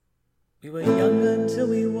We were young until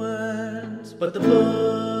we weren't, but the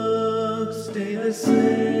books stay the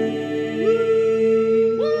same.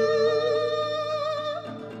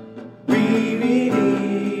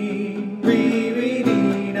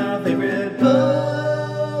 Rereading our favorite books.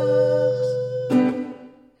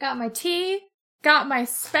 Got my tea, got my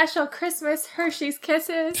special Christmas Hershey's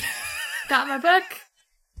Kisses, got my book.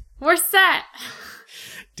 We're set.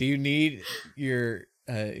 Do you need your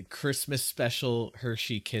Christmas special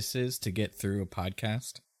Hershey Kisses to get through a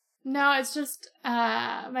podcast? No, it's just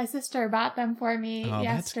my sister bought them for me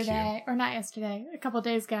yesterday, or not yesterday, a couple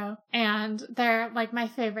days ago. And they're like my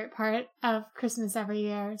favorite part of Christmas every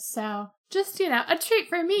year. So just, a treat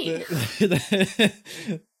for me.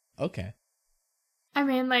 Okay. I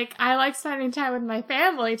mean, like, I like spending time with my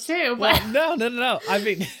family too, but well, no. I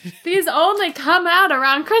mean, these only come out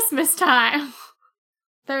around Christmas time.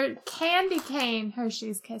 They're candy cane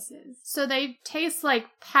Hershey's Kisses. So they taste like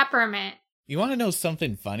peppermint. You want to know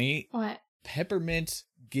something funny? What? Peppermint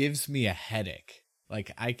gives me a headache.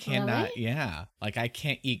 Like, I cannot, Really? Yeah. Like, I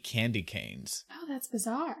can't eat candy canes. Oh, that's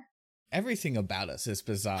bizarre. Everything about us is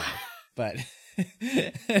bizarre, but...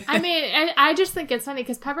 I mean, I just think it's funny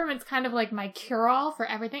because peppermint's kind of like my cure-all for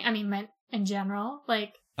everything. I mean, mint in general.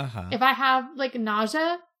 Like, if I have, like,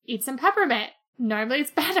 nausea, eat some peppermint. Normally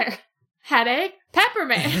it's better. Headache,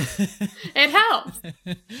 peppermint. It helps.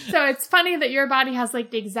 So it's funny that your body has,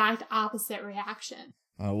 like, the exact opposite reaction.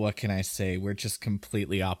 What can I say? We're just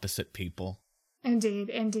completely opposite people.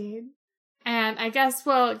 Indeed. And I guess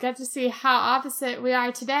we'll get to see how opposite we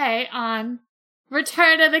are today on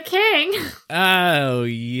Return of the King. Oh,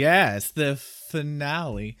 yes, the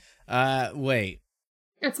finale. Wait.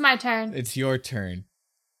 It's my turn. It's your turn.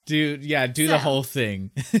 Do the whole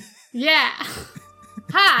thing. Yeah.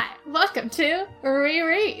 Hi, welcome to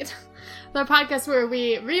Reread, the podcast where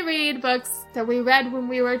we reread books that we read when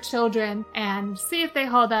we were children and see if they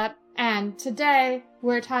hold up. And today,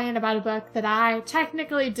 we're talking about a book that I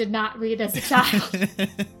technically did not read as a child.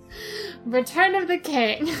 Return of the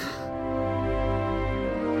King.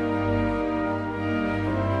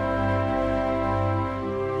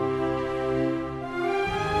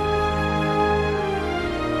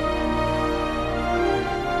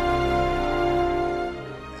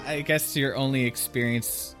 I guess your only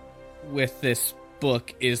experience with this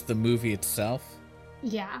book is the movie itself.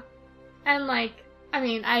 Yeah. And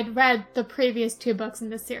I'd read the previous 2 books in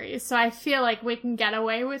the series, so I feel like we can get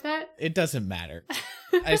away with it. It doesn't matter.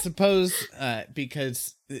 I suppose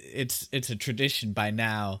because it's a tradition by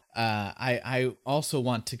now, I also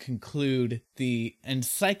want to conclude the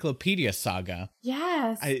Encyclopedia Saga.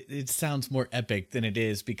 Yes. It sounds more epic than it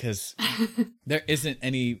is because there isn't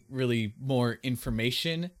any really more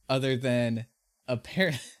information other than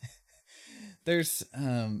there's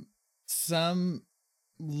some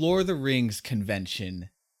Lord of the Rings convention.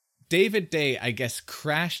 David Day, I guess,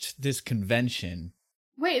 crashed this convention.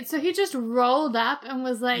 Wait, so he just rolled up and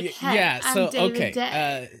was like, hey, I'm David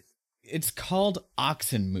Day. It's called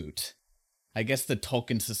Oxenmoot. I guess the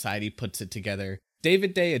Tolkien Society puts it together.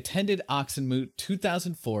 David Day attended Oxenmoot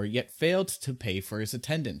 2004, yet failed to pay for his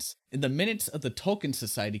attendance. In the minutes of the Tolkien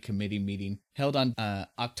Society committee meeting held on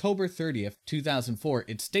October 30th, 2004,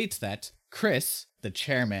 it states that Chris, the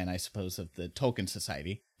chairman, I suppose, of the Tolkien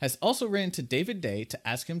Society, has also written to David Day to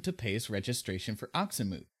ask him to pay his registration for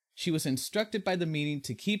Oxenmoot. She was instructed by the meeting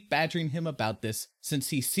to keep badgering him about this since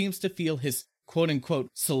he seems to feel his quote-unquote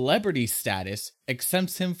celebrity status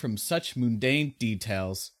exempts him from such mundane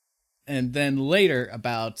details. And then later,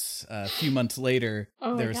 about a few months later,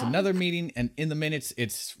 there's another meeting, and in the minutes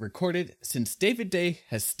it's recorded, since David Day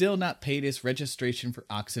has still not paid his registration for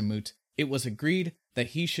Oxenmoot, it was agreed that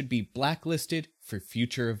he should be blacklisted for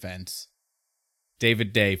future events.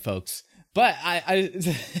 David Day, folks. But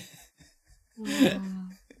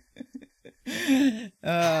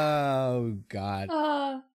Oh, God.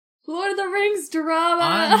 Lord of the Rings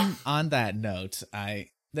drama. On that note,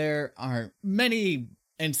 there are many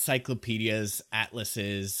encyclopedias,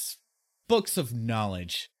 atlases, books of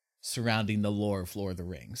knowledge surrounding the lore of Lord of the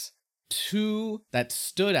Rings. 2 that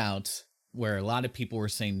stood out where a lot of people were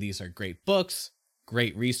saying these are great books,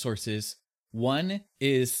 great resources. One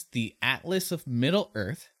is the Atlas of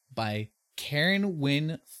Middle-earth by Karen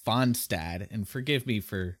Wynne Fonstad, and forgive me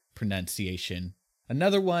for pronunciation.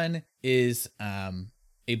 Another one is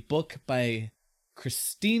a book by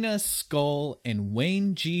Christina Scull and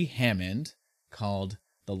Wayne G. Hammond called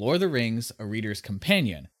The Lord of the Rings, A Reader's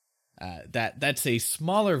Companion. That's a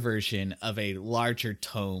smaller version of a larger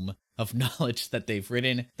tome of knowledge that they've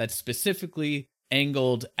written that's specifically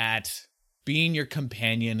angled at being your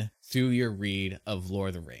companion through your read of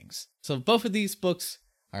Lord of the Rings. So both of these books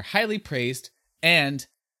are highly praised, and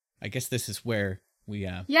I guess this is where we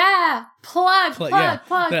plug.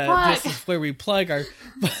 This is where we plug our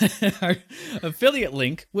our affiliate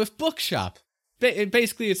link with Bookshop.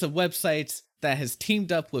 Basically, it's a website that has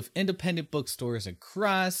teamed up with independent bookstores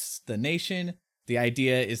across the nation. The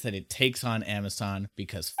idea is that it takes on Amazon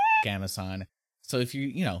because Amazon. So if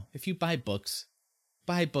you buy books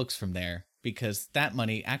from there, because that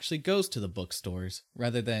money actually goes to the bookstores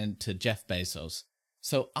rather than to Jeff Bezos.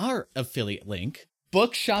 So our affiliate link,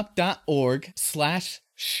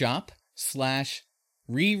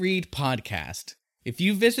 bookshop.org/shop/reread podcast. If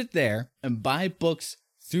you visit there and buy books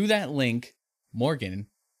through that link, Morgan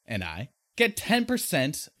and I get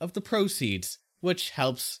 10% of the proceeds, which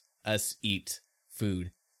helps us eat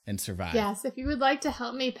food and survive. Yes, if you would like to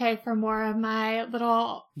help me pay for more of my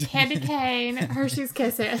little candy cane Hershey's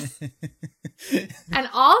Kisses. And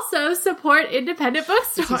also support independent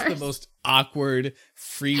bookstores. This is the most awkward,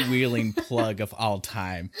 freewheeling plug of all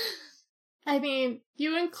time. I mean,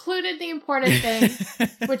 you included the important thing,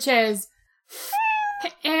 which is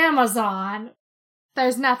Amazon.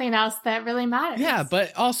 There's nothing else that really matters. Yeah,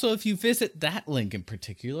 but also if you visit that link in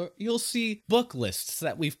particular, you'll see book lists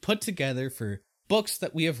that we've put together for books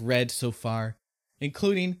that we have read so far,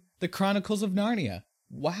 including The Chronicles of Narnia.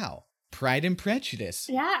 Wow. Pride and Prejudice.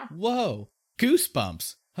 Yeah. Whoa.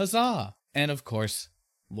 Goosebumps. Huzzah. And of course,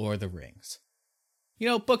 Lord of the Rings.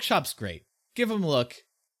 Bookshop's great. Give them a look.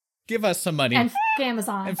 Give us some money. And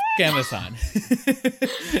Amazon. And Amazon.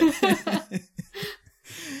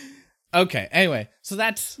 Okay, anyway, so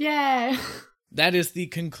that is the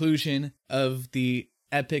conclusion of the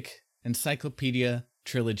epic encyclopedia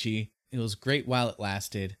trilogy. It was great while it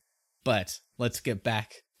lasted, but let's get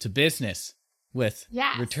back to business with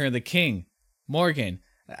Return of the King. Morgan,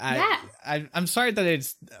 I'm sorry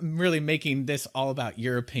that I'm really making this all about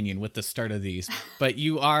your opinion with the start of these, but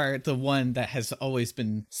you are the one that has always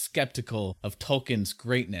been skeptical of Tolkien's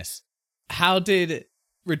greatness. How did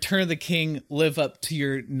Return of the King live up to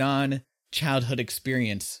your non-childhood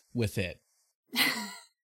experience with it?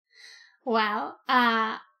 Well,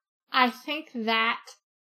 I think that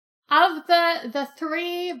of the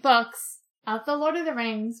three books of the Lord of the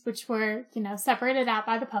Rings, which were, separated out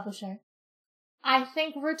by the publisher, I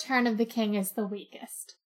think Return of the King is the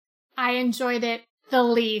weakest. I enjoyed it the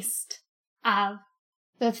least of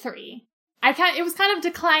the three. It was kind of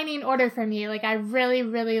declining order for me. Like, I really,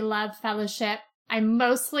 really loved Fellowship. I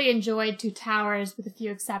mostly enjoyed Two Towers with a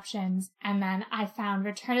few exceptions. And then I found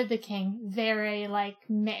Return of the King very,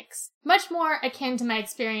 mixed. Much more akin to my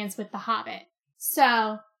experience with The Hobbit.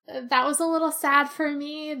 So that was a little sad for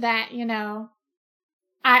me that,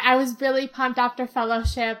 I was really pumped after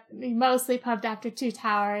Fellowship, mostly pumped after Two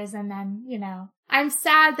Towers. And then, I'm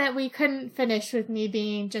sad that we couldn't finish with me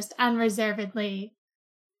being just unreservedly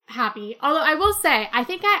happy. Although I will say, I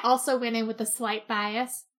think I also went in with a slight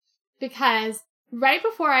bias because right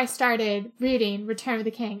before I started reading Return of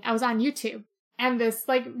the King, I was on YouTube and this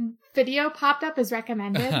video popped up as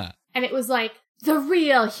recommended. And it was the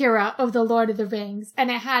real hero of the Lord of the Rings.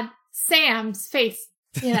 And it had Sam's face,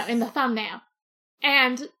 in the thumbnail.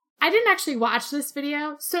 And I didn't actually watch this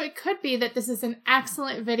video, so it could be that this is an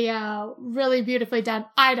excellent video, really beautifully done.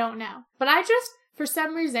 I don't know. But I just, for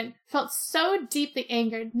some reason, felt so deeply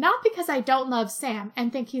angered, not because I don't love Sam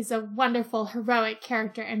and think he's a wonderful, heroic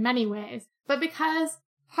character in many ways, but because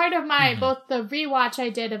part of my, both the rewatch I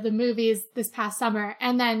did of the movies this past summer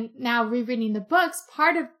and then now rereading the books,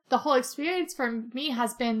 part of the whole experience for me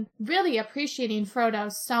has been really appreciating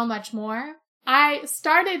Frodo so much more. I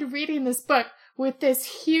started reading this book with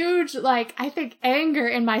this huge, I think, anger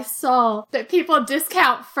in my soul that people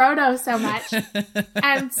discount Frodo so much.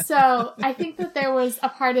 And so I think that there was a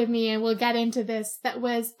part of me, and we'll get into this, that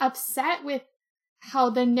was upset with how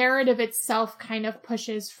the narrative itself kind of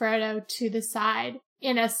pushes Frodo to the side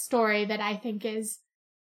in a story that I think is,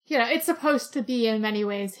 it's supposed to be in many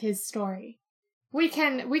ways his story. We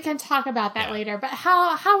can talk about that later, but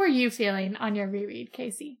how are you feeling on your reread,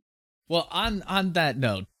 Casey? Well, on that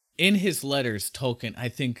note, in his letters, Tolkien, I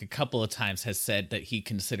think a couple of times has said that he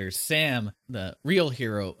considers Sam the real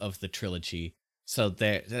hero of the trilogy. So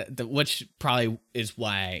which probably is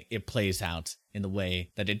why it plays out in the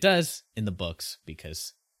way that it does in the books,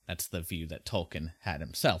 because that's the view that Tolkien had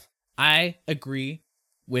himself. I agree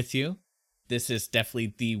with you. This is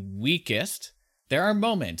definitely the weakest. There are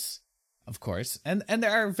moments, of course, and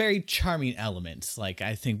there are very charming elements.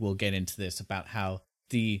 I think we'll get into this about how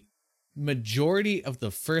the majority of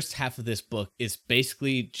the first half of this book is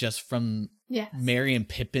basically just from Merry and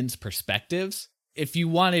Pippin's perspectives. If you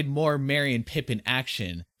wanted more Merry and Pippin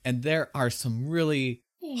action, and there are some really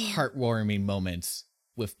heartwarming moments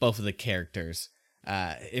with both of the characters.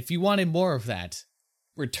 If you wanted more of that,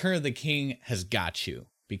 Return of the King has got you,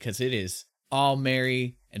 because it is all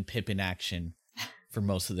Merry and Pippin action for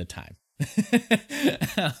most of the time.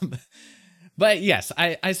 But yes,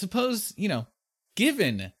 I suppose,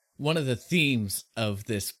 given one of the themes of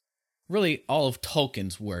this, really all of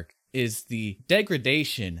Tolkien's work, is the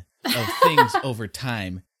degradation of things over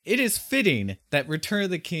time, it is fitting that Return of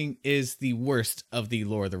the King is the worst of the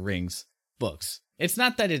Lord of the Rings books. It's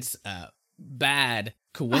not that it's bad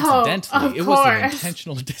coincidentally. It was an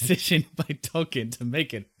intentional decision by Tolkien to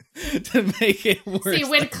make it worse. See,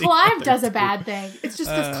 when Clive does a bad thing, it's just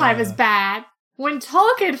because Clive is bad. When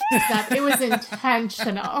Tolkien f***ed up, it was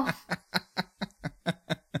intentional.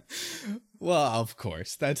 Well, of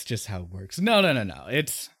course, that's just how it works. No.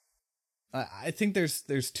 It's I think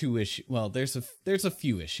there's two issues. Well, there's a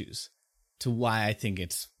few issues to why I think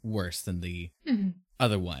it's worse than the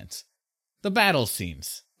other ones. The battle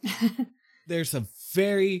scenes. There's a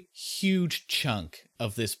very huge chunk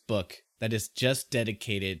of this book that is just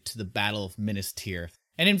dedicated to the Battle of Minas Tirith.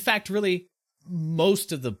 And in fact, really,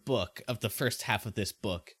 most of the book, of the first half of this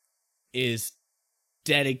book, is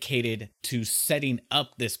dedicated to setting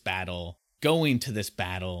up this battle, going to this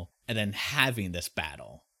battle, and then having this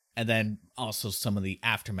battle. And then also some of the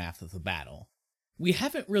aftermath of the battle. We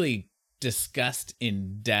haven't really discussed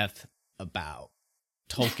in depth about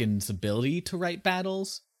Tolkien's ability to write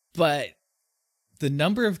battles, but the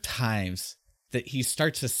number of times that he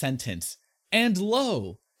starts a sentence, and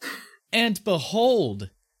lo, and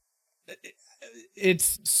behold,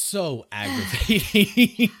 it's so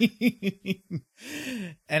aggravating.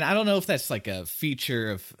 And I don't know if that's like a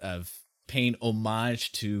feature of paying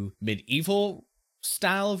homage to medieval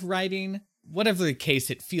style of writing. Whatever the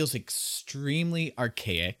case, it feels extremely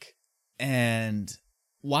archaic. And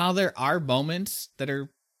while there are moments that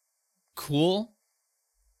are cool,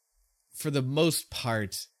 for the most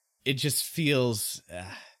part, it just feels...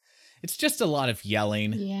 it's just a lot of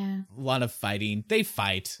yelling. Yeah. A lot of fighting. They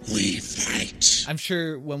fight. We fight. I'm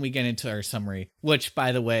sure when we get into our summary, which,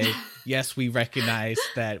 by the way, yes, we recognize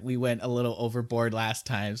that we went a little overboard last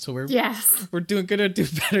time, so we're gonna do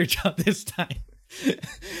a better job this time.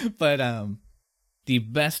 But the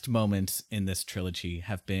best moments in this trilogy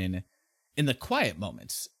have been in the quiet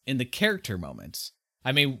moments, in the character moments.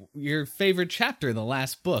 I mean, your favorite chapter in the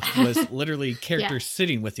last book was literally characters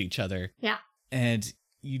sitting with each other. Yeah. And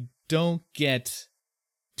you don't get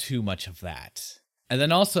too much of that. And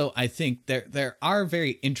then also, I think there are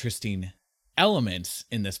very interesting elements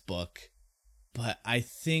in this book, but I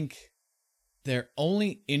think they're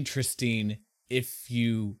only interesting if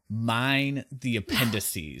you mine the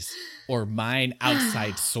appendices or mine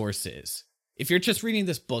outside sources. If you're just reading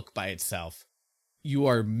this book by itself, you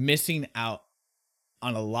are missing out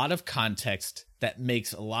on a lot of context that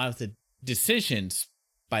makes a lot of the decisions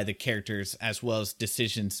by the characters, as well as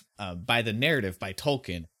decisions by the narrative by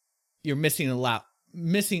Tolkien. You're missing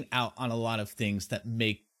out on a lot of things that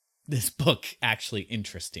make this book actually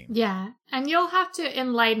interesting. Yeah, and you'll have to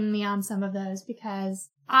enlighten me on some of those, because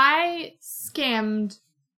I skimmed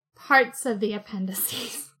parts of the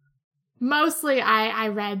appendices. Mostly I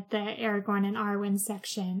read the Aragorn and Arwen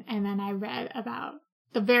section, and then I read about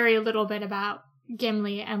the very little bit about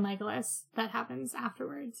Gimli and Legolas that happens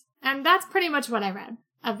afterwards. And that's pretty much what I read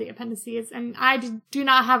of the appendices. And I do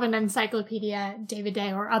not have an encyclopedia, David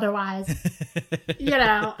Day or otherwise.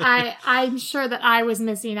 I'm sure that I was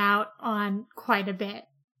missing out on quite a bit.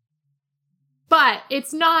 But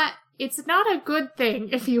it's not a good thing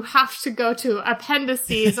if you have to go to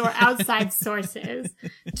appendices or outside sources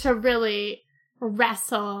to really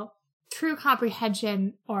wrestle true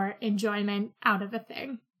comprehension or enjoyment out of a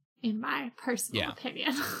thing, in my personal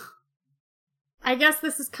opinion. I guess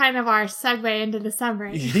this is kind of our segue into the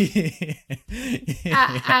summary. Yes.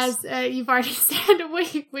 As you've already said,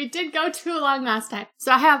 we did go too long last time.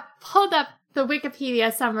 So I have pulled up the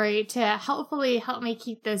Wikipedia summary to hopefully help me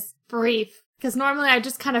keep this brief, because normally I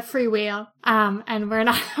just kind of freewheel, and we're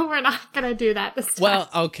not gonna do that this time. Well,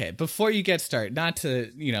 okay, before you get started, not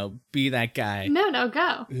to, be that guy. No,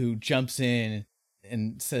 go. Who jumps in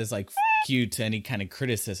and says, like, f*** you to any kind of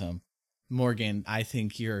criticism. Morgan, I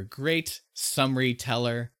think you're a great summary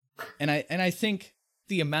teller. And I think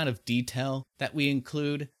the amount of detail that we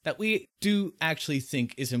include, that we do actually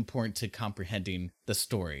think is important to comprehending the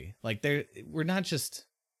story. Like, we're not just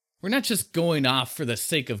going off for the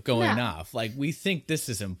sake of going off. Like, we think this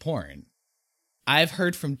is important. I've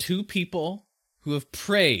heard from 2 people who have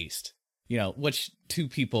praised, which 2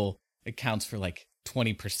 people accounts for like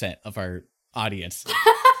 20% of our audience.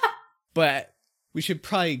 But we should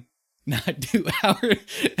probably not do our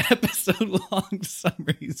episode-long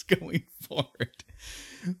summaries going forward.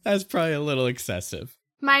 That's probably a little excessive.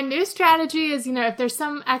 My new strategy is, if there's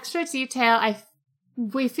some extra detail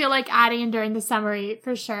we feel like adding during the summary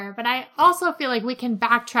for sure, but I also feel like we can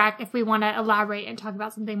backtrack if we want to elaborate and talk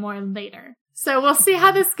about something more later. So we'll see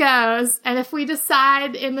how this goes, and if we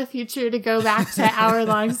decide in the future to go back to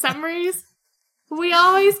hour-long summaries, we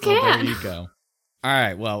always can. Well, there you go. All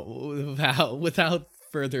right, well, without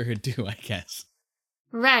further ado, I guess.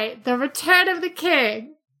 Right, the Return of the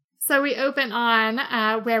King. So we open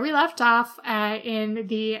on where we left off in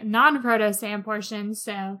the non-Proto-Sam portion,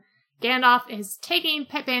 so Gandalf is taking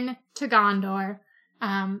Pippin to Gondor,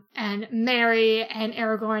 and Merry and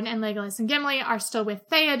Aragorn and Legolas and Gimli are still with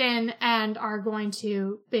Theoden and are going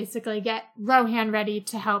to basically get Rohan ready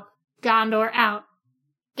to help Gondor out.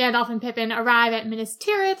 Gandalf and Pippin arrive at Minas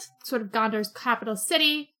Tirith, sort of Gondor's capital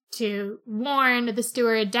city, to warn the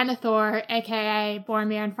steward Denethor, aka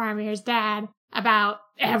Boromir and Faramir's dad, about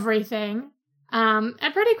everything. And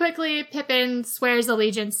pretty quickly, Pippin swears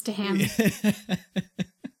allegiance to him.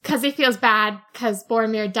 Because he feels bad because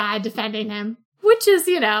Boromir died defending him, which is,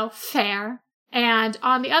 fair. And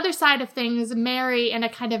on the other side of things, Merry, in a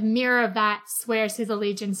kind of mirror of that, swears his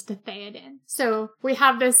allegiance to Theoden. So we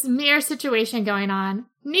have this mirror situation going on.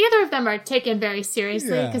 Neither of them are taken very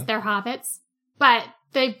seriously because they're hobbits, but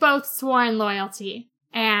they've both sworn loyalty.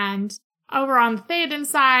 And over on the Theoden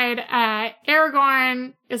side,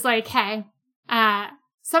 Aragorn is like, hey,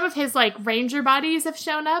 some of his, ranger buddies have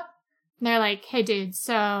shown up. And they're like, hey, dude,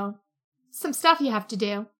 so some stuff you have to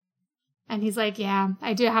do. And he's like, yeah,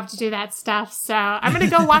 I do have to do that stuff. So I'm going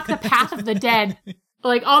to go walk the path of the dead.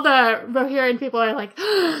 All the Rohirrim people are like,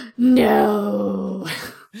 no.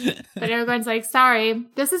 But Aragorn's like, sorry,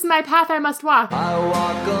 this is my path I must walk. I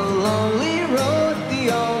walk a lonely road,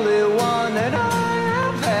 the only one that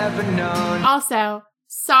I have ever known. Also,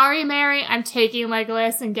 sorry, Merry, I'm taking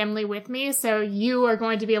Legolas and Gimli with me, so you are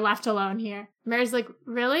going to be left alone here. Merry's like,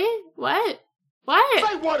 really? What?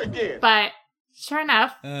 Say what again? But sure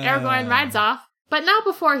enough, Aragorn rides off, but not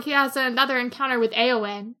before he has another encounter with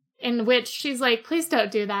Éowyn, in which she's like, please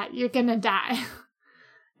don't do that, you're gonna die.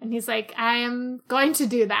 And he's like, I am going to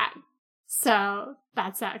do that. So,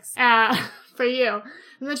 that sucks. For you.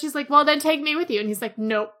 And then she's like, well, then take me with you. And he's like,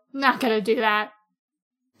 nope, not gonna do that.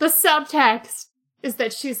 The subtext is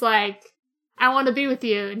that she's like, I want to be with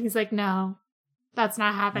you. And he's like, no, that's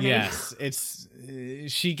not happening. Yes,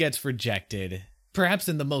 she gets rejected. Perhaps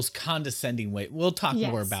in the most condescending way. We'll talk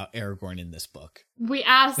more about Aragorn in this book. We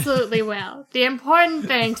absolutely will. The important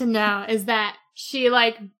thing to know is that she,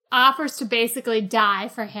 offers to basically die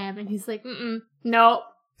for him. And he's like, nope,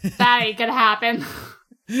 that ain't gonna happen.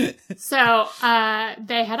 So,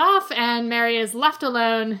 they head off, and Merry is left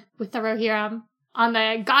alone with the Rohirrim. On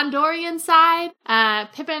the Gondorian side,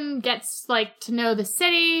 Pippin gets, to know the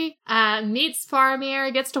city, meets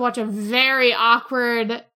Faramir, gets to watch a very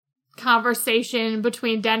awkward conversation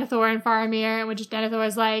between Denethor and Faramir, in which Denethor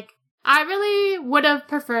is like, I really would have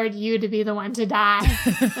preferred you to be the one to die.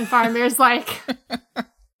 And Faramir's like,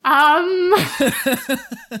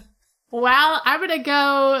 well, I'm gonna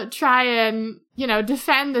go try and,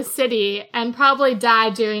 defend the city and probably die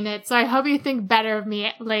doing it, so I hope you think better of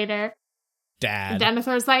me later. Dad. And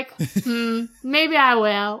Denethor's like, maybe I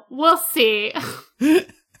will. We'll see.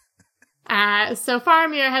 So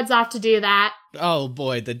Faramir heads off to do that. Oh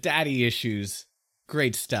boy, the daddy issues.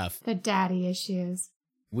 Great stuff. The daddy issues.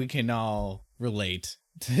 We can all relate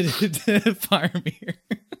to Faramir.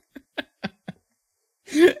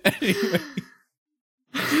 Anyway.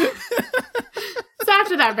 So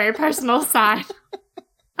after that very personal side,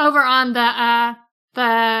 over on the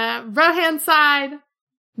Rohan side,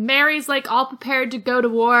 Merry's all prepared to go to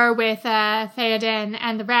war with Theoden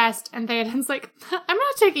and the rest, and Theoden's like, I'm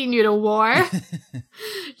not taking you to war.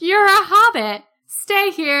 You're a hobbit.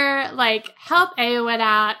 Stay here, help Éowyn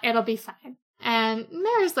out, it'll be fine. And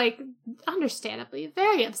Merry's understandably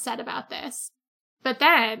very upset about this. But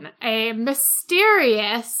then a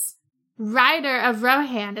mysterious rider of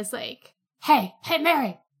Rohan is like, hey,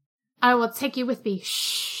 Merry, I will take you with me.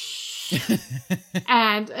 Shh.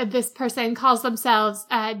 And this person calls themselves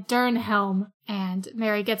Dernhelm, and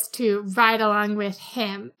Merry gets to ride along with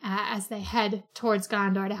him as they head towards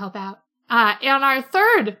Gondor to help out. And our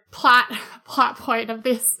third plot point of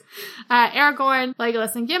this, Aragorn,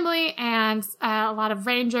 Legolas, and Gimli, and a lot of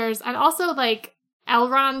rangers, and also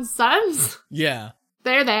Elrond's sons. Yeah.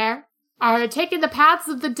 They're there, are taking the paths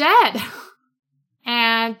of the dead.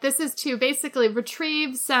 And this is to basically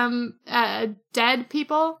retrieve some dead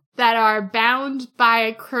people that are bound by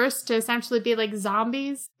a curse to essentially be like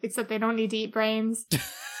zombies, except they don't need to eat brains.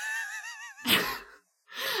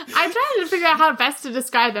 I'm trying to figure out how best to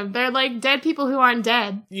describe them. They're like dead people who aren't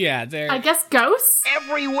dead. Yeah, they're... I guess ghosts?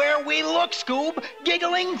 Everywhere we look, Scoob,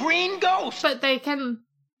 giggling green ghosts. But they can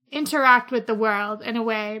interact with the world in a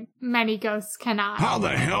way many ghosts cannot. How the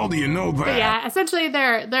hell do you know that? But yeah, essentially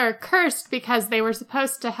they're cursed because they were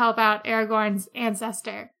supposed to help out Aragorn's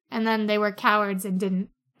ancestor, and then they were cowards and didn't.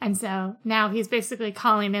 And so now he's basically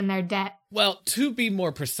calling in their debt. Well, to be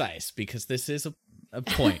more precise, because this is a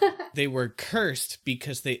point, they were cursed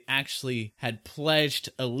because they actually had pledged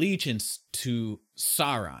allegiance to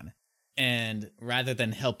Sauron. And rather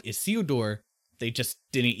than help Isildur, they just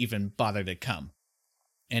didn't even bother to come.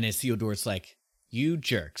 And Isildur's like, you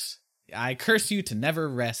jerks. I curse you to never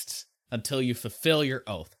rest until you fulfill your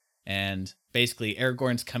oath. And basically,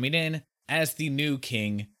 Aragorn's coming in as the new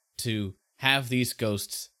king to have these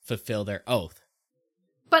ghosts fulfill their oath.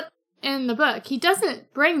 But in the book, he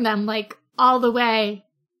doesn't bring them, like, all the way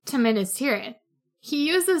to Minas Tirith. He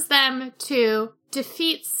uses them to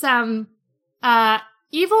defeat some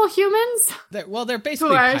evil humans. They're basically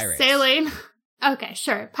who are pirates. Sailing. Okay,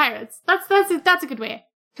 sure, pirates. That's a good way.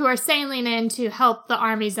 Who are sailing in to help the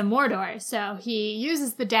armies of Mordor. So he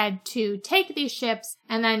uses the dead to take these ships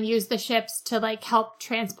and then use the ships to, like, help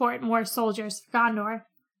transport more soldiers for Gondor.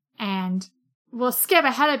 And we'll skip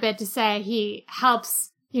ahead a bit to say he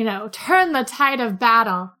helps, turn the tide of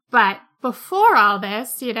battle. But before all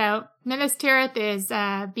this, Minas Tirith is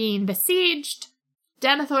being besieged.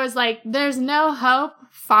 Denethor's like, there's no hope.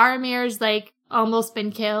 Faramir's, like, almost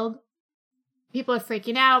been killed. People are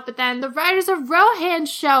freaking out, but then the Riders of Rohan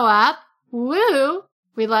show up. Woo!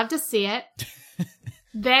 We love to see it.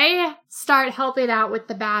 They start helping out with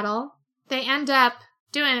the battle. They end up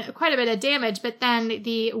doing quite a bit of damage, but then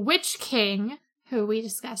the Witch King, who we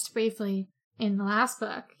discussed briefly in the last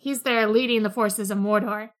book, he's there leading the forces of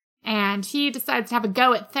Mordor, and he decides to have a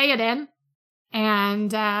go at Theoden,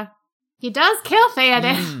 and he does kill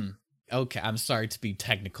Theoden. Okay, I'm sorry to be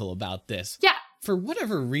technical about this. Yeah. For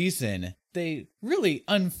whatever reason, they really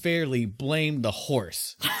unfairly blame the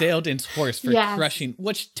horse, Theoden's horse, for crushing,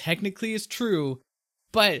 which technically is true,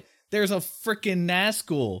 but there's a frickin'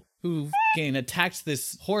 Nazgul who attacks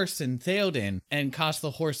this horse and Theoden and caused the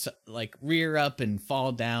horse to, like, rear up and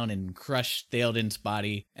fall down and crush Theoden's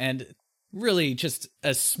body, and really just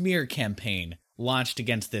a smear campaign launched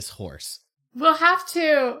against this horse. We'll have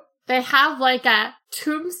to... They have, like, a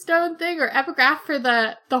tombstone thing or epigraph for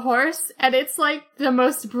the horse, and it's, like, the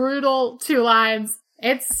most brutal 2 lines.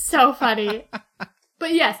 It's so funny.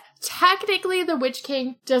 But yes, technically the Witch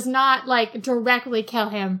King does not, like, directly kill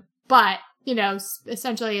him, but,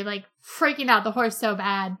 essentially, like, freaking out the horse so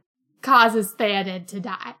bad causes Theoden to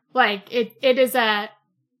die. Like,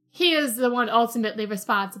 he is the one ultimately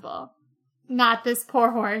responsible. Not this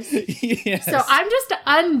poor horse. Yes. So I'm just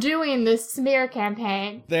undoing this smear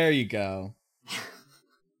campaign. There you go.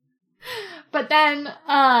 But then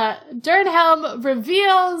Dernhelm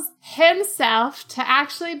reveals himself to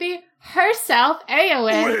actually be herself,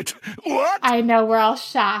 Éowyn. Wait, what? I know, we're all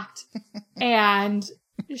shocked. And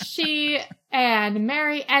she and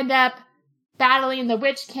Merry end up battling the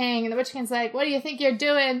Witch King, and the Witch King's like, what do you think you're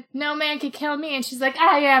doing? No man can kill me. And she's like,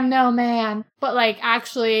 I am no man. But, like,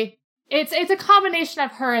 actually... It's a combination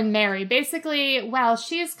of her and Merry. Basically, while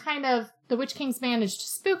she's the Witch King's managed to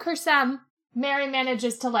spook her some, Merry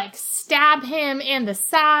manages to, like, stab him in the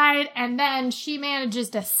side, and then she manages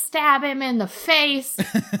to stab him in the face,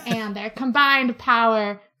 and their combined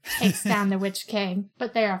power takes down the Witch King.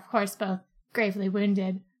 But they are, of course, both gravely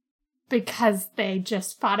wounded because they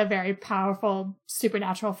just fought a very powerful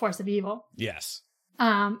supernatural force of evil. Yes.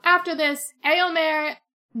 After this, Éomer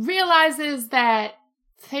realizes that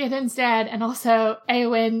Theoden's dead, and also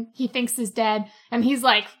Éowyn, he thinks is dead, and he's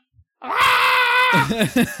like,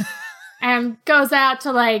 and goes out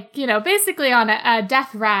to, like, basically on a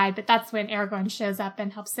death ride, but that's when Aragorn shows up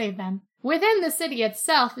and helps save them. Within the city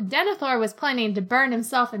itself, Denethor was planning to burn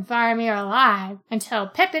himself and Faramir alive until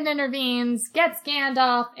Pippin intervenes, gets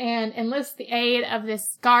Gandalf, and enlists the aid of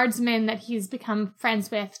this guardsman that he's become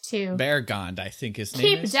friends with to Beargond, I think his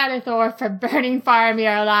name is. Keep Denethor from burning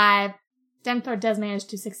Faramir alive. Denethor does manage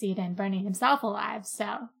to succeed in burning himself alive,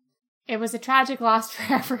 so it was a tragic loss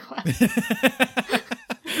for everyone.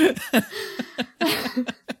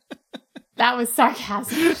 That was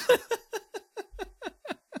sarcasm.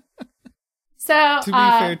 So, to be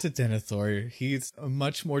fair to Denethor, he's a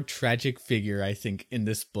much more tragic figure, I think, in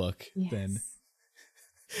this book than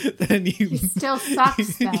he still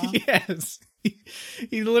sucks, though. Yes.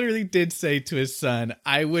 He literally did say to his son,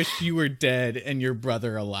 I wish you were dead and your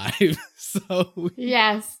brother alive. So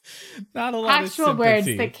yes, not a lot actual of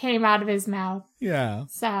sympathy. words that came out of his mouth. Yeah.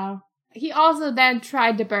 So he also then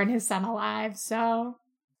tried to burn his son alive, so...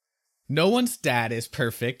 No one's dad is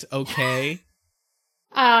perfect, okay?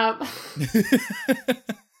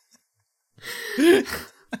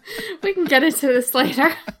 We can get into this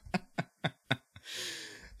later.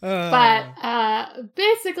 But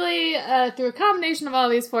basically, through a combination of all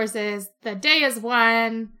these forces, the day is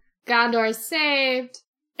won, Gondor is saved,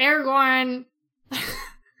 Aragorn...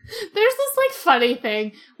 There's this, like, funny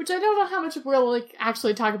thing, which I don't know how much we'll, like,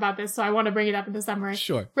 actually talk about this, so I want to bring it up in the summary.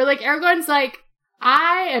 Sure. Where, like, Aragorn's like,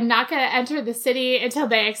 I am not going to enter the city until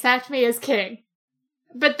they accept me as king.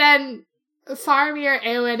 But then Faramir,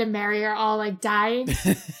 Eowyn, and Merry are all, like, dying.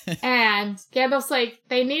 And Gandalf's like,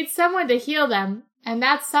 they need someone to heal them. And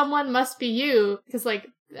that someone must be you. Because, like,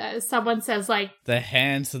 someone says, like... The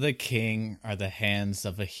hands of the king are the hands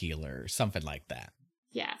of a healer. Something like that.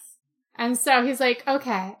 Yes. And so he's like,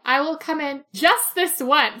 okay, I will come in just this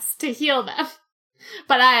once to heal them.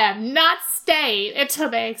 But I am not staying until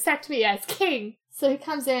they accept me as king. So he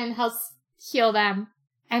comes in, helps heal them.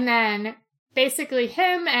 And then basically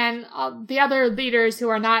him and all the other leaders who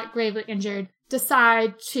are not gravely injured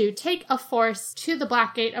decide to take a force to the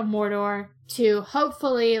Black Gate of Mordor to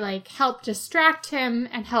hopefully, like, help distract him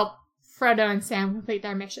and help Frodo and Sam complete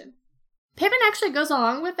their mission. Pippin actually goes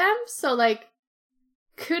along with them, so, like,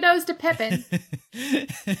 kudos to Pippin.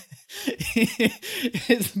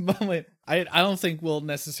 His moment, I don't think we'll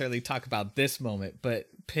necessarily talk about this moment, but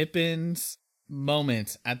Pippin's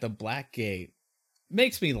moment at the Black Gate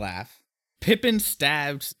makes me laugh. Pippin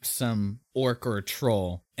stabbed some orc or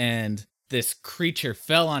troll, and this creature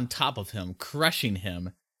fell on top of him, crushing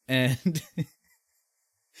him, and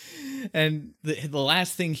and the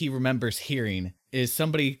last thing he remembers hearing is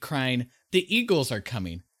somebody crying, "The eagles are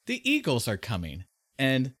coming! The eagles are coming!"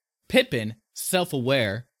 And Pippin,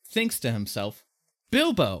 self-aware, thinks to himself,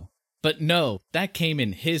 Bilbo! But no, that came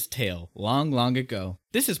in his tale long, long ago.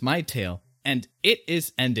 This is my tale, and it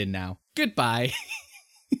is ended now. Goodbye.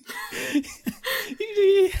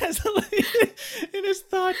 He has, in his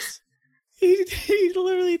thoughts, he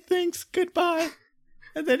literally thinks goodbye,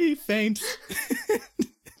 and then he faints.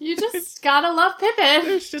 You just gotta love Pippin.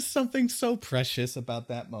 There's just something so precious about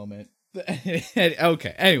that moment.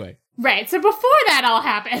 Okay, anyway. Right, so before that all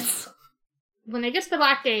happens, when they get to the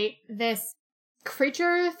Black Gate, this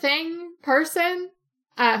creature thing person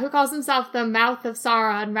who calls himself the Mouth of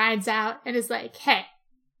Sauron rides out and is like, hey,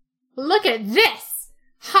 look at this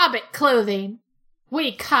hobbit clothing.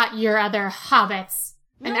 We caught your other hobbits.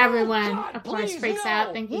 And everyone, God, of course, freaks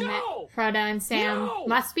out thinking that Frodo and Sam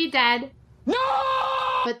must be dead. No!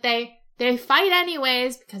 But they fight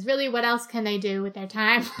anyways, because really what else can they do with their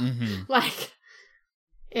time? Mm-hmm. Like...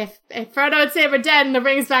 If Frodo and Sam are dead and the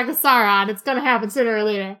ring's back with Sauron, it's gonna happen sooner or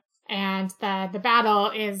later. And the battle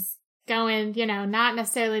is going, you know, not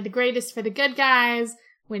necessarily the greatest for the good guys.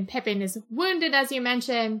 When Pippin is wounded, as you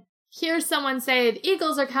mentioned, hears someone say, the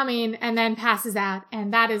eagles are coming, and then passes out.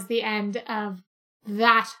 And that is the end of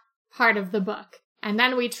that part of the book. And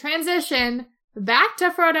then we transition back to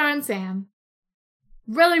Frodo and Sam.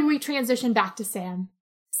 Really, we transition back to Sam.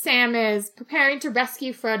 Sam is preparing to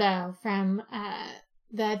rescue Frodo from,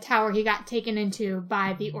 the tower he got taken into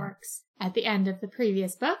by the orcs at the end of the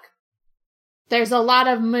previous book. There's a lot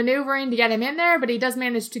of maneuvering to get him in there, but he does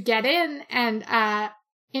manage to get in, and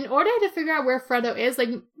in order to figure out where Frodo is, like,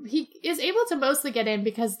 he is able to mostly get in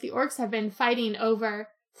because the orcs have been fighting over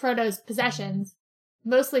Frodo's possessions,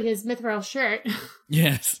 mostly his mithril shirt.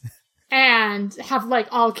 Yes. And have, like,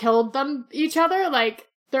 all killed each other, like,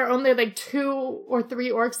 there are only, like, 2 or 3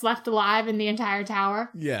 orcs left alive in the entire tower.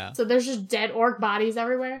 Yeah. So there's just dead orc bodies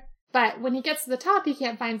everywhere. But when he gets to the top, he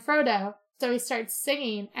can't find Frodo. So he starts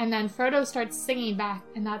singing, and then Frodo starts singing back,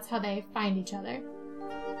 and that's how they find each other.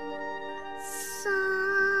 Somewhere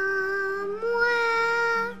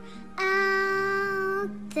out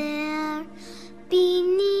there,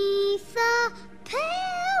 beneath the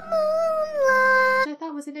pale moonlight. Which I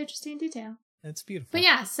thought was an interesting detail. That's beautiful. But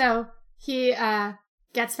yeah, so he,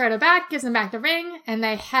 gets Frodo back, gives him back the ring, and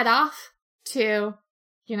they head off to,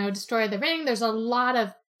 you know, destroy the ring. There's a lot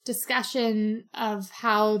of discussion of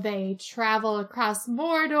how they travel across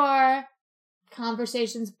Mordor,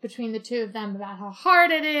 conversations between the two of them about how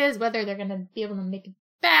hard it is, whether they're going to be able to make it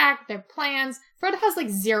back, their plans. Frodo has, like,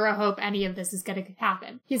 zero hope any of this is going to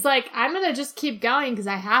happen. He's like, I'm going to just keep going because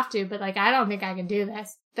I have to, but, like, I don't think I can do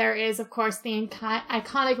this. There is, of course, the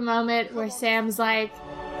iconic moment where Sam's like...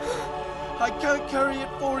 I can't carry it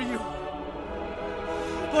for you,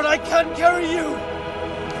 but I can carry you.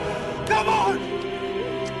 Come on!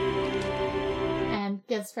 And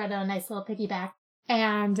gives Frodo a nice little piggyback.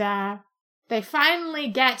 And they finally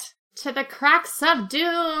get to the cracks of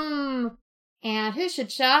doom. And who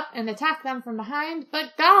should show up and attack them from behind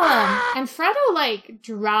but Gollum? And Frodo, like,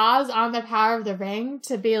 draws on the power of the ring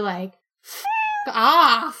to be like, F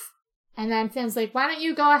off! And then Sam's like, why don't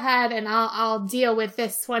you go ahead and I'll deal with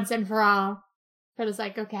this once and for all. Frodo's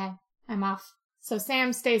like, okay, I'm off. So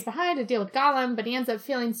Sam stays behind to deal with Gollum, but he ends up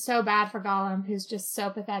feeling so bad for Gollum, who's just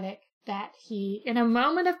so pathetic, that he, in a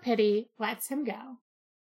moment of pity, lets him go.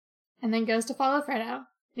 And then goes to follow Frodo.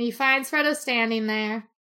 And he finds Frodo standing there.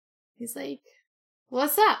 He's like,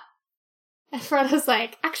 what's up? And Frodo's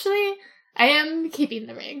like, actually, I am keeping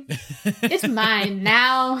the ring. It's mine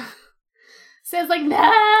now. Sam's like,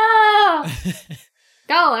 no!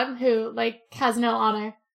 Gollum, who, like, has no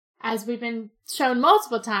honor, as we've been shown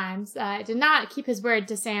multiple times, did not keep his word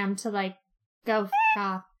to Sam to, like, go f***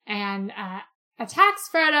 off, and attacks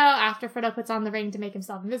Frodo after Frodo puts on the ring to make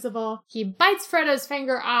himself invisible. He bites Frodo's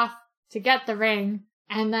finger off to get the ring,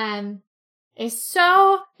 and then is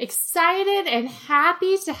so excited and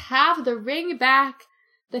happy to have the ring back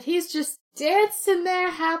that he's just dancing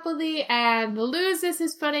there happily and loses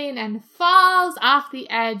his footing and falls off the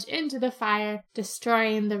edge into the fire,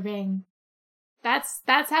 destroying the ring. That's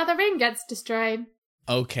how the ring gets destroyed.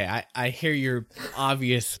 Okay, I hear your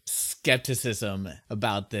obvious skepticism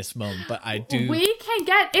about this moment, but I do... We can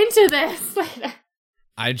get into this later.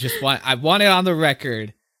 I want it on the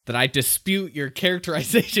record that I dispute your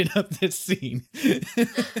characterization of this scene.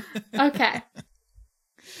 Okay.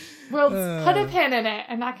 We'll put a pin in it,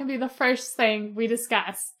 and that can be the first thing we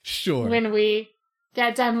discuss. Sure. When we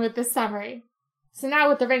get done with this summary. So now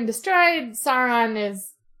with the ring destroyed, Sauron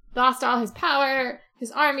is lost all his power,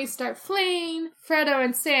 his armies start fleeing, Frodo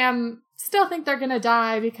and Sam still think they're gonna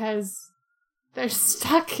die because they're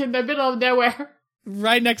stuck in the middle of nowhere.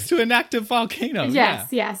 Right next to an active volcano. Yes.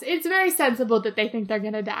 It's very sensible that they think they're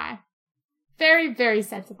gonna die. Very, very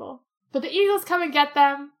sensible. But the eagles come and get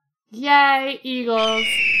them. Yay, eagles.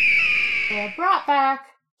 They're brought back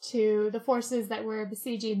to the forces that were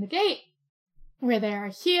besieging the gate, where they are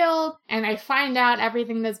healed, and they find out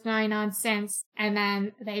everything that's going on since, and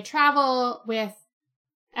then they travel with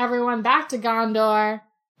everyone back to Gondor,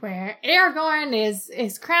 where Aragorn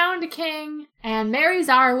is crowned king and marries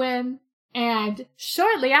Arwen. And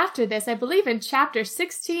shortly after this, I believe in chapter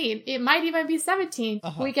 16, it might even be 17,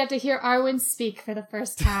 we get to hear Arwen speak for the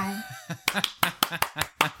first time.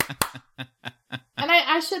 And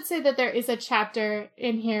I should say that there is a chapter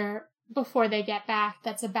in here before they get back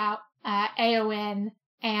that's about Éowyn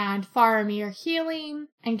and Faramir healing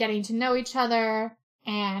and getting to know each other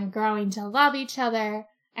and growing to love each other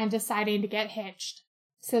and deciding to get hitched.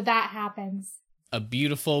 So that happens. A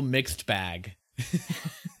beautiful mixed bag.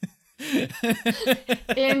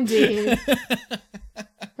 Indeed.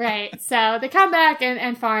 Right, so they come back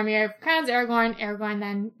and Faramir crowns Aragorn. Aragorn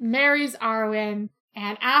then marries Arwen,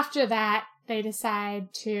 and after that, they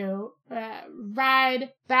decide to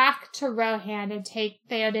ride back to Rohan and take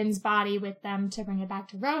Theoden's body with them to bring it back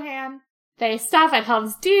to Rohan. They stop at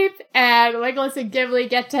Helm's Deep, and Legolas and Gimli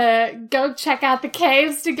get to go check out the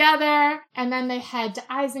caves together, and then they head to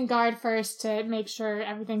Isengard first to make sure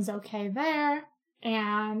everything's okay there.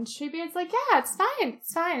 And Treebeard's like, yeah, it's fine,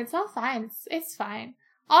 it's all fine, it's fine.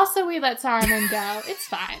 Also, we let Saruman go, it's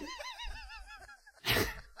fine.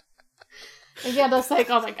 And Gandalf's like,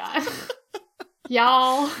 oh my god.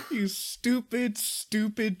 Y'all. You stupid,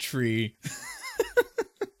 stupid tree.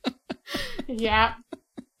 Yeah.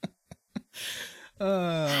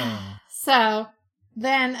 So,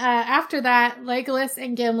 then after that, Legolas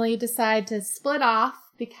and Gimli decide to split off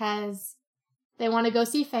because they want to go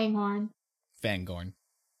see Fangorn. Fangorn.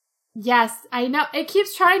 Yes, I know. It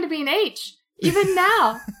keeps trying to be an H. Even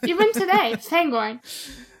now. Even today. Fangorn.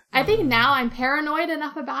 I think now I'm paranoid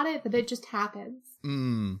enough about it that it just happens.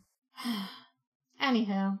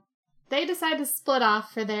 Anywho, they decide to split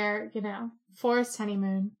off for their, forest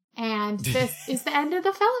honeymoon. And this is the end of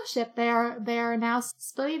the fellowship. They are now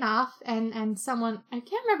splitting off, and someone, I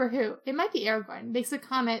can't remember who, it might be Aragorn, makes a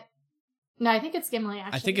comment. No, I think it's Gimli,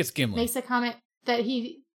 actually. I think it's Gimli. Makes a comment that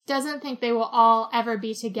he doesn't think they will all ever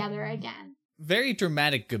be together again. Very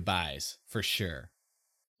dramatic goodbyes, for sure.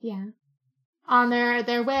 Yeah. On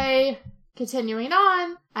their way, continuing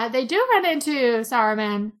on, they do run into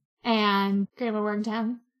Saruman and Grandma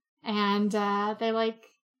Wormtongue, and they,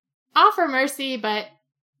 offer mercy, but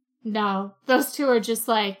no, those two are just,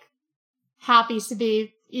 happy to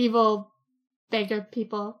be evil beggar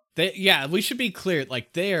people. We should be clear,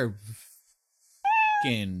 they are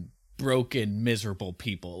f***ing broken, miserable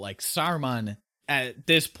people. Saruman, at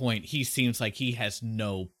this point, he seems like he has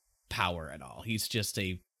no power at all. He's just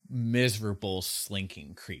a miserable,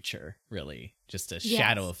 slinking creature, really. Just a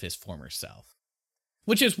shadow of his former self.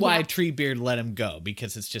 Which is why Treebeard let him go,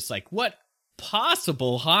 because it's just like, what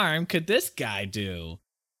possible harm could this guy do?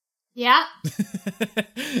 Yeah.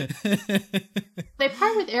 They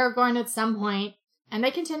part with Aragorn at some point, and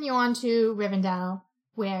they continue on to Rivendell,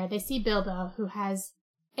 where they see Bilbo, who has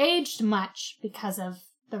aged much because of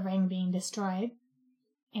the ring being destroyed.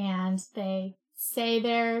 And they say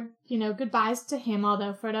their, goodbyes to him,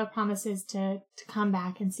 although Frodo promises to come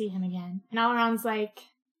back and see him again. And Elrond's like,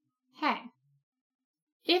 hey,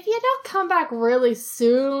 if you don't come back really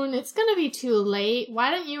soon, it's going to be too late. Why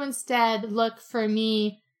don't you instead look for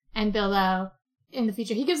me and Bilbo in the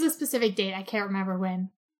future? He gives a specific date. I can't remember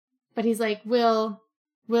when. But he's like, we'll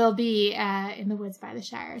be in the woods by the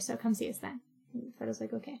Shire, so come see us then. And Frodo's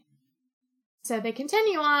like, okay. So they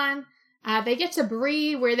continue on. They get to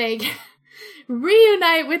Bree, where they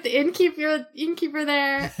reunite with the innkeeper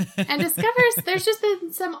there, and discovers there's just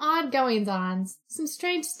been some odd goings-on, some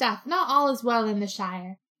strange stuff. Not all is well in the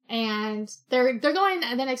Shire. And they're going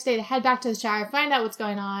the next day to head back to the Shire, find out what's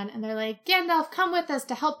going on, and they're like, Gandalf, come with us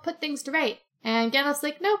to help put things to right. And Gandalf's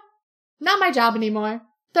like, nope, not my job anymore.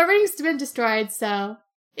 The ring's been destroyed, so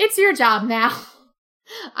it's your job now.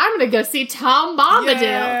 I'm gonna go see Tom Bombadil.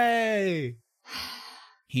 Yay!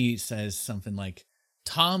 He says something like,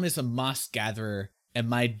 Tom is a moss gatherer, and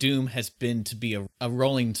my doom has been to be a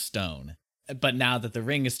rolling stone. But now that the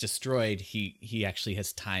ring is destroyed, he actually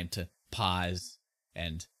has time to pause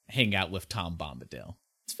and hang out with Tom Bombadil.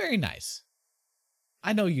 It's very nice.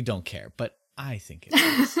 I know you don't care, but I think it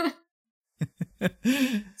is.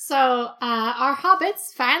 So, our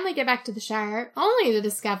hobbits finally get back to the Shire, only to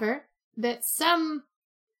discover that some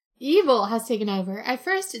evil has taken over. At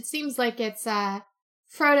first, it seems like it's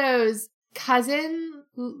Frodo's cousin,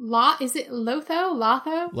 is it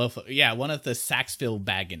Lotho? Lotho, yeah, one of the Saxville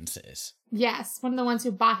Bagginses. Yes, one of the ones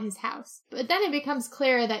who bought his house. But then it becomes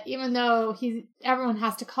clear that even though everyone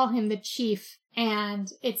has to call him the chief, and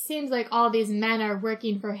it seems like all these men are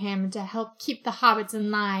working for him to help keep the hobbits in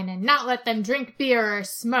line and not let them drink beer or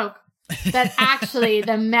smoke, that actually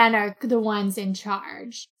the men are the ones in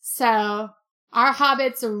charge. So our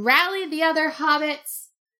hobbits rally the other hobbits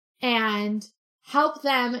and help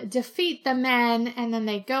them defeat the men, and then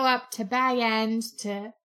they go up to Bag End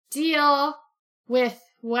to deal with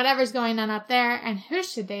whatever's going on up there, and who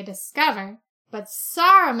should they discover but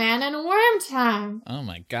Saruman and Wormtongue? Oh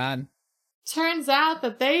my god. Turns out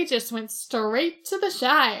that they just went straight to the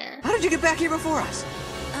Shire. How did you get back here before us?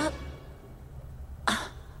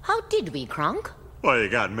 How did we, Kronk? Well, you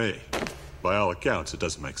got me. By all accounts, it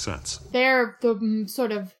doesn't make sense. They're the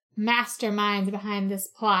sort of masterminds behind this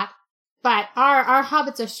plot. But our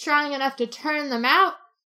hobbits are strong enough to turn them out,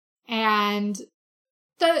 and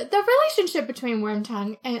the relationship between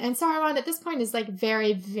Wormtongue and Saruman at this point is, like,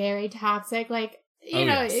 very, very toxic. Like,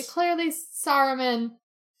 clearly Saruman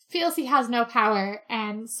feels he has no power,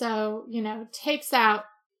 and so, takes out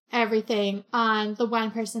everything on the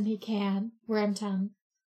one person he can, Wormtongue.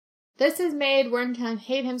 This has made Wormtongue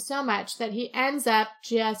hate him so much that he ends up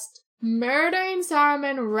just murdering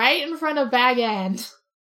Saruman right in front of Bag End.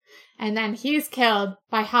 And then he's killed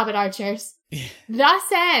by hobbit archers. Thus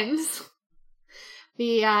ends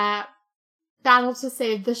the battle to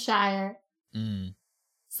save the Shire. Mm.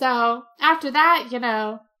 So after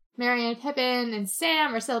that, Merry and Pippin and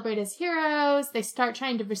Sam are celebrated as heroes. They start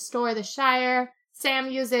trying to restore the Shire. Sam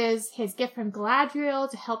uses his gift from Galadriel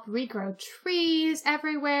to help regrow trees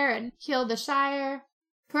everywhere and heal the Shire.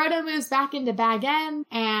 Frodo moves back into Bag End,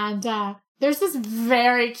 and there's this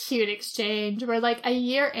very cute exchange where, like, a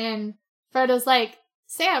year in, Frodo's like,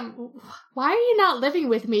 Sam, why are you not living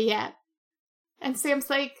with me yet? And Sam's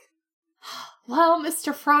like, well,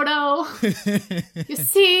 Mr. Frodo, you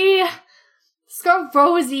see, this girl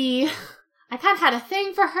Rosie, I kind of had a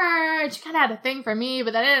thing for her, and she kind of had a thing for me,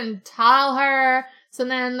 but I didn't tell her. So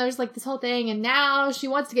then there's, like, this whole thing, and now she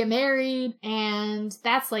wants to get married, and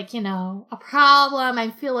that's, like, a problem.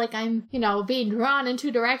 I feel like I'm, being drawn in two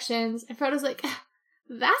directions. And Frodo's like,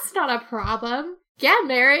 that's not a problem. Get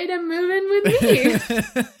married and move in with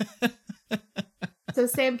me. So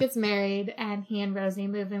Sam gets married, and he and Rosie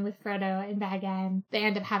move in with Frodo in Bag End. They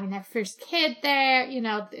end up having their first kid there.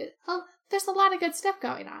 There's a lot of good stuff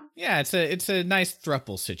going on. Yeah, it's a nice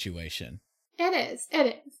throuple situation. It is.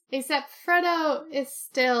 Except Frodo is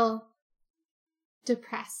still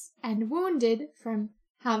depressed and wounded from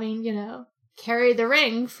having, carried the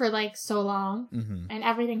ring for, like, so long and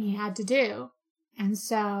everything he had to do. And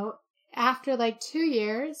so after, like, 2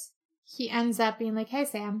 years, he ends up being like, hey,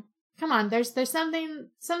 Sam, come on, there's something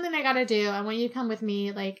I gotta do. I want you to come with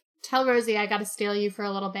me, like, tell Rosie I gotta steal you for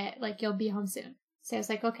a little bit. Like, you'll be home soon. Sam's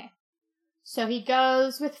like, okay. So he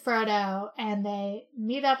goes with Frodo, and they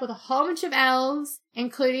meet up with a whole bunch of elves,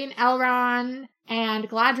 including Elrond, and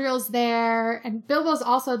Galadriel's there, and Bilbo's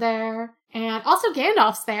also there, and also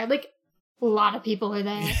Gandalf's there. Like, a lot of people are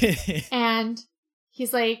there. And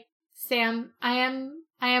he's like, Sam, I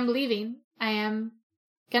am leaving. I am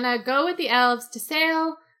gonna go with the elves to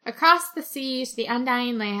sail across the sea to the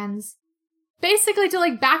Undying Lands. Basically to,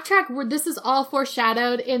 like, backtrack where this is all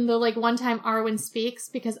foreshadowed in the, like, one time Arwen speaks,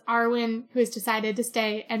 because Arwen, who has decided to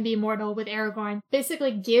stay and be mortal with Aragorn,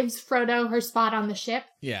 basically gives Frodo her spot on the ship.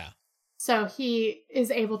 Yeah. So he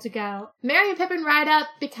is able to go. Merry and Pippin ride up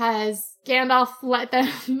because Gandalf let them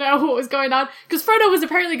know what was going on, because Frodo was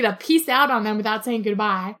apparently going to peace out on them without saying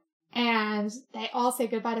goodbye. And they all say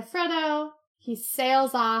goodbye to Frodo. He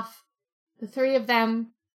sails off. The three of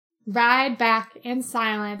them ride back in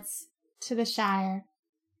silence to the Shire.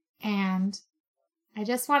 And I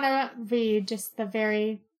just want to read just the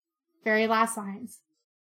very, very last lines.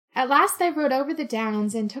 At last they rode over the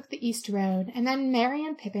downs and took the east road, and then Merry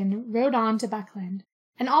and Pippin rode on to Buckland.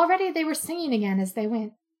 And already they were singing again as they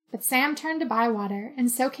went. But Sam turned to Bywater,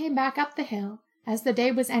 and so came back up the hill, as the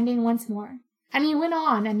day was ending once more. And he went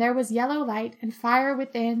on, and there was yellow light and fire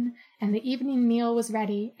within, and the evening meal was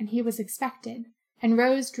ready, and he was expected. And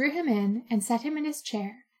Rose drew him in, and set him in his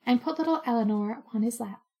chair, and put little Eleanor upon his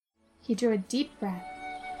lap. He drew a deep breath.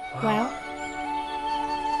 Well,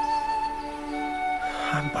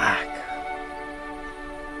 I'm back.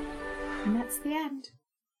 And that's the end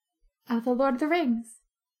of The Lord of the Rings.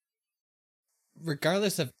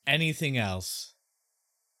 Regardless of anything else,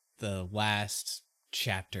 the last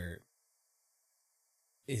chapter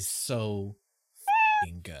is so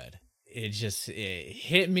f***ing good. It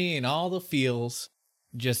hit me in all the feels,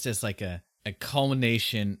 just as like a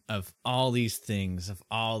culmination of all these things, of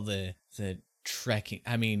all the trekking.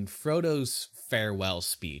 I mean, Frodo's farewell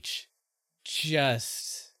speech,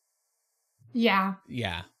 just... Yeah.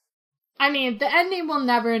 Yeah. I mean, the ending will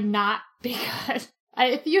never not be good.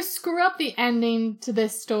 If you screw up the ending to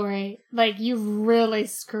this story, like, you've really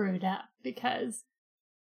screwed up, because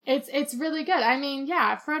it's really good. I mean,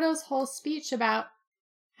 yeah, Frodo's whole speech about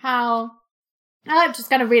how... I'm just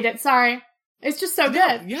gonna read it, sorry. It's just so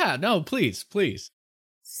good. Yeah, no, please.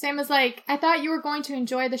 Sam is like, I thought you were going to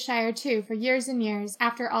enjoy the Shire too for years and years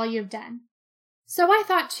after all you've done. So I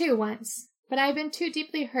thought too once, but I've been too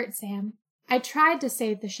deeply hurt, Sam. I tried to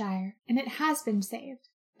save the Shire, and it has been saved,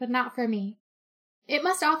 but not for me. It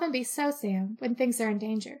must often be so, Sam, when things are in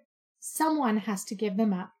danger. Someone has to give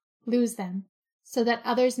them up, lose them, so that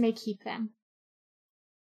others may keep them.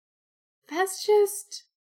 That's just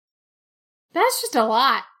a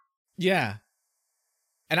lot. Yeah.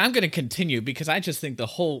 And I'm going to continue because I just think the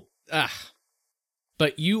whole...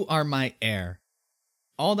 But you are my heir.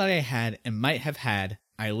 All that I had and might have had,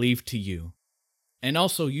 I leave to you. And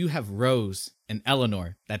also you have Rose and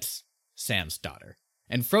Eleanor, that's Sam's daughter.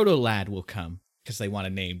 And Frodo Lad will come, because they want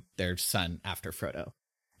to name their son after Frodo.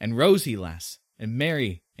 And Rosie Lass, and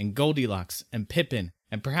Merry, and Goldilocks, and Pippin,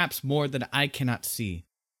 and perhaps more that I cannot see.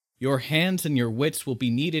 Your hands and your wits will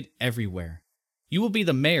be needed everywhere. You will be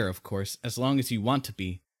the mayor, of course, as long as you want to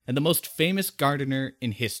be, and the most famous gardener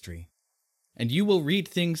in history. And you will read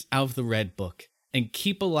things out of the Red Book, and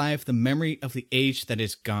keep alive the memory of the age that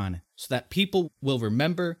is gone, so that people will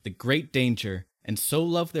remember the great danger, and so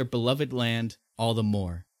love their beloved land all the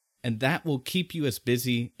more. And that will keep you as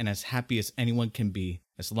busy and as happy as anyone can be,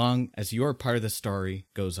 as long as your part of the story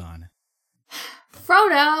goes on.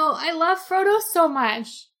 Frodo! I love Frodo so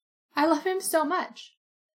much. I love him so much.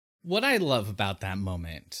 What I love about that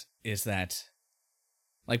moment is that,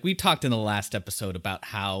 like we talked in the last episode about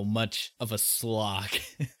how much of a slog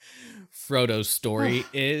Frodo's story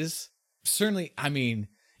is. Certainly, I mean,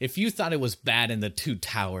 if you thought it was bad in the Two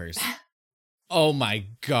Towers, oh my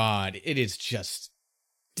god, it is just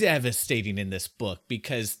devastating in this book,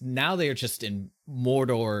 because now they're just in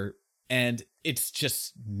Mordor and it's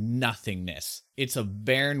just nothingness. It's a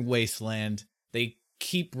barren wasteland. They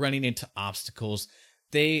keep running into obstacles.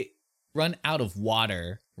 They run out of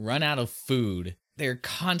water, run out of food. They're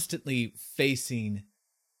constantly facing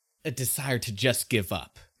a desire to just give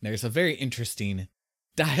up. There's a very interesting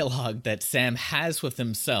dialogue that Sam has with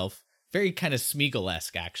himself, very kind of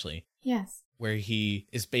Smeagol-esque actually. Yes. Where he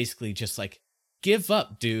is basically just like, give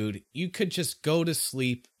up, dude. You could just go to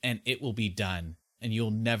sleep and it will be done and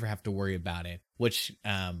you'll never have to worry about it. Which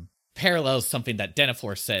parallels something that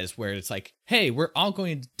Denethor says, where it's like, hey, we're all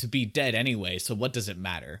going to be dead anyway, so what does it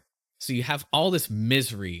matter? So you have all this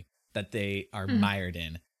misery that they are mired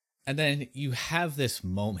in. And then you have this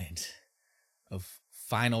moment of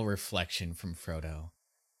final reflection from Frodo,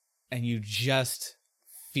 and you just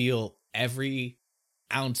feel every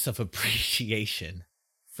ounce of appreciation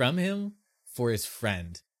from him for his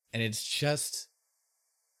friend. And it's just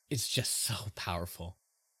so powerful.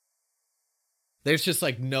 There's just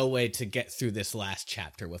like no way to get through this last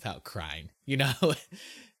chapter without crying, you know?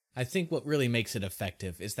 I think what really makes it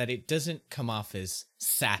effective is that it doesn't come off as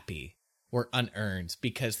sappy or unearned,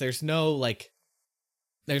 because there's no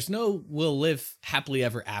we'll live happily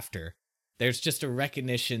ever after. There's just a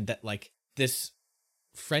recognition that like this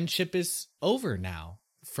friendship is over now.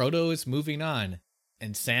 Frodo is moving on,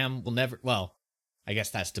 and Sam will never, well, I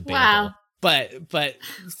guess that's debatable. Wow. But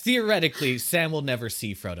theoretically, Sam will never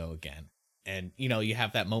see Frodo again. And, you know, you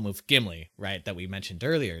have that moment with Gimli, right, that we mentioned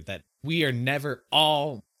earlier, that we are never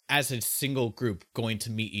all, as a single group, going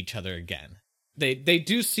to meet each other again. They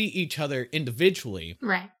do see each other individually,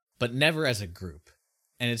 right, but never as a group.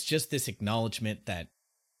 And it's just this acknowledgement that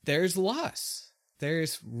there's loss.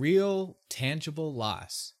 There's real, tangible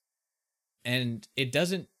loss. And it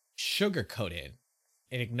doesn't sugarcoat it.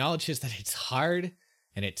 It acknowledges that it's hard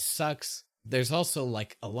and it sucks. There's also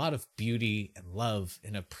like a lot of beauty and love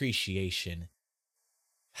and appreciation.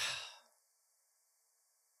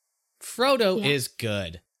 Frodo is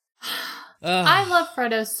good. I love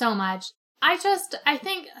Frodo so much. I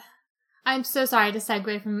think I'm so sorry to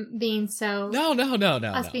segue from being so No.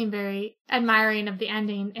 being very admiring of the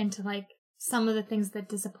ending into like some of the things that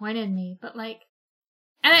disappointed me, but like,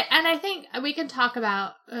 and I think we can talk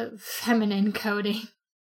about feminine coding,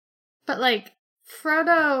 but like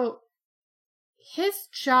Frodo, his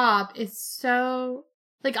job is so,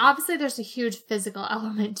 like, obviously there's a huge physical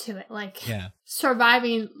element to it, like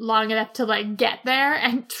surviving long enough to like get there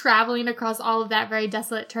and traveling across all of that very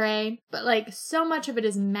desolate terrain. But like so much of it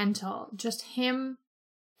is mental, just him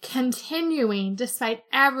continuing despite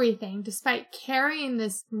everything, despite carrying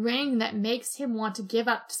this ring that makes him want to give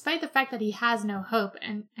up, despite the fact that he has no hope.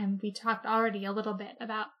 And we talked already a little bit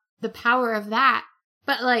about the power of that.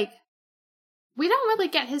 But like, we don't really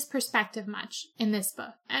get his perspective much in this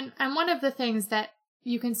book. And one of the things that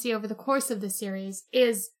you can see over the course of the series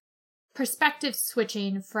is perspective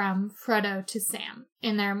switching from Frodo to Sam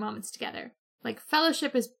in their moments together. Like,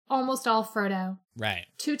 Fellowship is almost all Frodo. Right.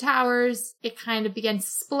 Two Towers, it kind of begins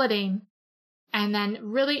splitting. And then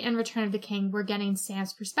really in Return of the King, we're getting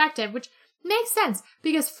Sam's perspective, which makes sense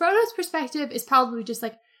because Frodo's perspective is probably just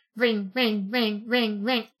like, ring, ring, ring, ring,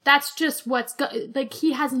 ring. That's just like,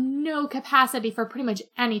 he has no capacity for pretty much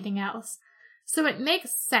anything else. So it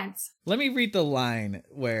makes sense. Let me read the line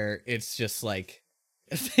where it's just like,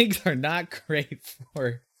 things are not great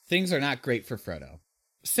for Frodo.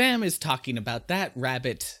 Sam is talking about that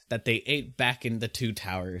rabbit that they ate back in the Two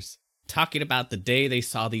Towers, talking about the day they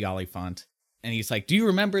saw the Oliphant. And he's like, do you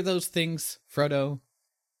remember those things, Frodo?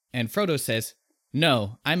 And Frodo says,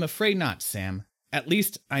 no, I'm afraid not, Sam. At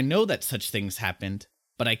least I know that such things happened,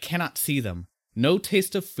 but I cannot see them. No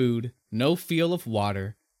taste of food, no feel of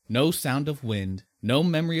water, no sound of wind, no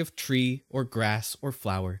memory of tree or grass or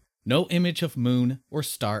flower, no image of moon or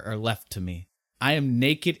star are left to me. I am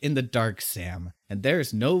naked in the dark, Sam, and there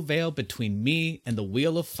is no veil between me and the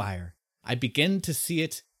wheel of fire. I begin to see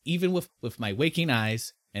it even with my waking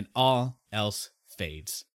eyes, and all else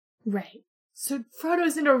fades. Right. So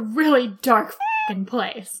Frodo's in a really dark f***ing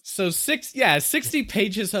place. So 60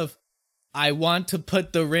 pages of, I want to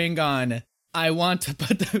put the ring on. I want to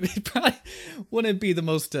put it probably wouldn't be the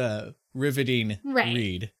most riveting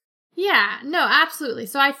read. Yeah, no, absolutely.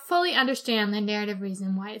 So I fully understand the narrative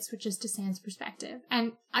reason why it switches to Sam's perspective.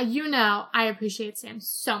 And I appreciate Sam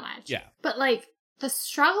so much. Yeah. But like the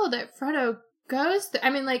struggle that Frodo goes through, I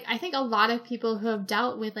mean, like, I think a lot of people who have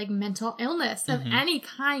dealt with like mental illness of any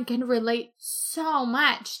kind can relate so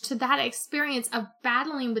much to that experience of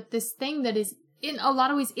battling with this thing that is in a lot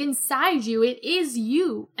of ways inside you. It is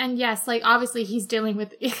you. And yes, like obviously he's dealing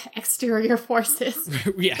with exterior forces.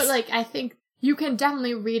 Yes. But like, I think you can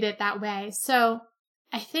definitely read it that way. So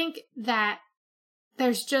I think that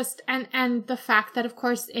there's just, and the fact that, of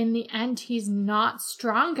course, in the end, he's not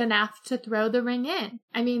strong enough to throw the ring in.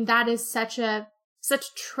 I mean, that is such a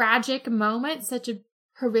tragic moment, such a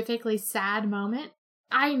horrifically sad moment.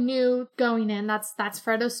 I knew going in, that's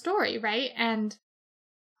Frodo's story, right? And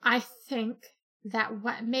I think that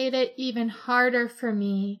what made it even harder for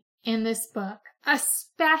me in this book,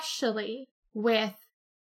 especially with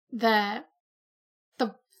the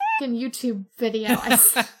fucking YouTube video I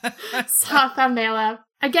saw a thumbnail of.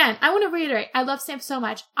 Again, I want to reiterate, I love Sam so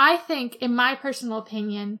much. I think, in my personal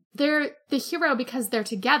opinion, they're the hero because they're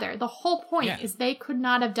together. The whole point is they could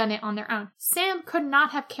not have done it on their own. Sam could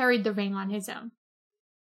not have carried the ring on his own.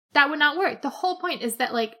 that would not work. The whole point is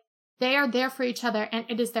that, like, they are there for each other, and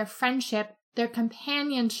it is their friendship, their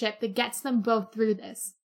companionship that gets them both through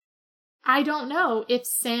this. I don't know if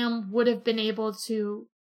Sam would have been able to,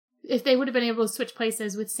 if they would have been able to switch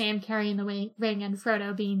places with Sam carrying the ring and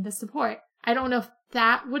Frodo being the support. I don't know if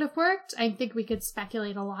that would have worked. I think we could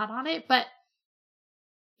speculate a lot on it, but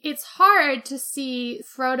it's hard to see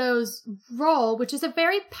Frodo's role, which is a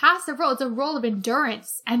very passive role. It's a role of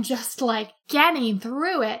endurance and just like getting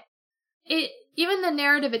through it. Even the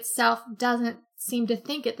narrative itself doesn't seem to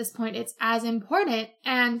think at this point it's as important.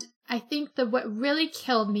 And I think that what really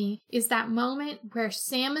killed me is that moment where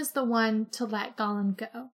Sam is the one to let Gollum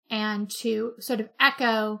go and to sort of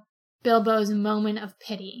echo Bilbo's moment of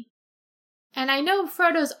pity. And I know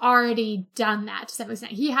Frodo's already done that to some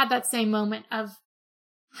extent. He had that same moment of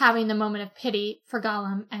having the moment of pity for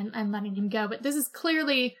Gollum and letting him go. But this is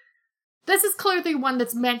clearly one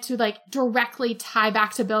that's meant to like directly tie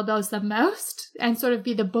back to Bilbo's the most and sort of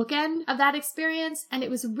be the bookend of that experience. And it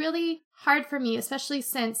was really hard for me, especially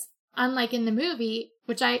since, unlike in the movie,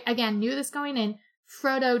 which I, again, knew this going in,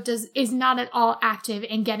 Frodo is not at all active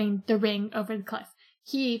in getting the ring over the cliff.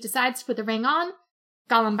 He decides to put the ring on,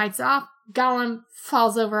 Gollum bites it off, Gollum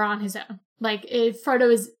falls over on his own. Like,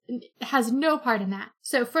 Frodo has no part in that.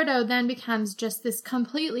 So Frodo then becomes just this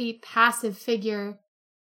completely passive figure,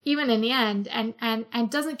 even in the end, and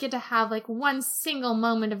doesn't get to have like one single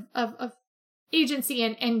moment of agency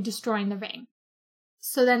in destroying the ring.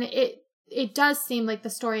 So then it does seem like the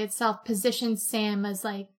story itself positions Sam as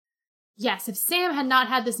like, yes, if Sam had not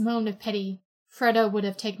had this moment of pity, Frodo would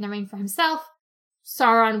have taken the ring for himself.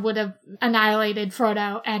 Sauron would have annihilated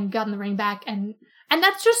Frodo and gotten the ring back, and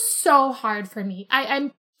that's just so hard for me.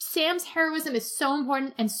 Sam's heroism is so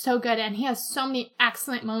important and so good, and he has so many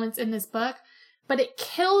excellent moments in this book, but it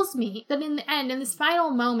kills me that in the end, in this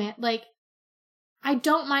final moment, like, I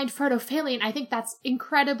don't mind Frodo failing. I think that's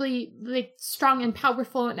incredibly like strong and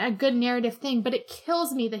powerful and a good narrative thing, but it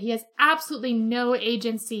kills me that he has absolutely no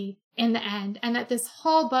agency in the end, and that this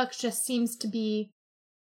whole book just seems to be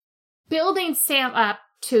building Sam up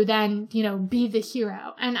to then, be the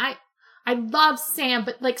hero. And I love Sam,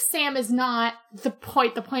 but like Sam is not the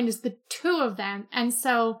point. The point is the two of them. And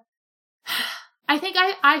so I think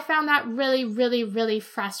I found that really, really, really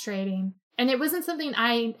frustrating. And it wasn't something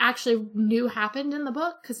I actually knew happened in the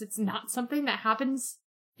book, because it's not something that happens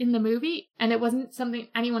in the movie, and it wasn't something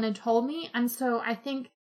anyone had told me. And so I think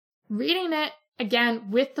reading it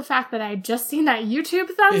again with the fact that I had just seen that YouTube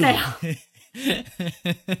thumbnail,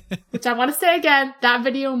 which I want to say again, that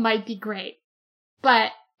video might be great.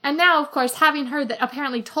 And now, of course, having heard that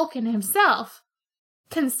apparently Tolkien himself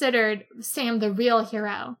considered Sam the real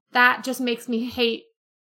hero, that just makes me hate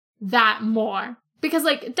that more. Because,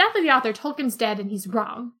 like, Death of the Author, Tolkien's dead and he's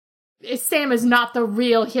wrong. Sam is not the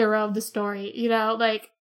real hero of the story, like,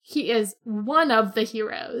 he is one of the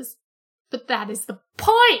heroes. But that is the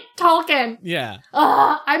point, Tolkien! Yeah.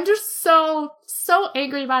 I'm just so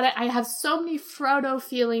angry about it. I have so many Frodo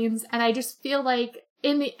feelings, and I just feel like,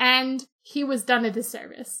 in the end, he was done a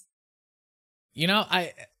disservice.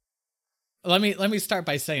 Let me start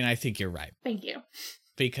by saying I think you're right. Thank you.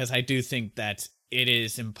 Because I do think that it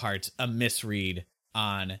is, in part, a misread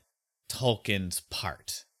on Tolkien's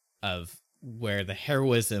part of where the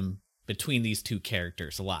heroism between these two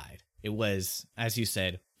characters lied. It was, as you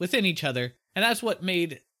said, within each other, and that's what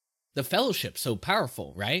made the Fellowship so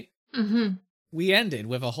powerful, right? Mm-hmm. We ended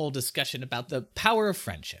with a whole discussion about the power of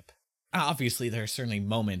friendship. Obviously, there are certainly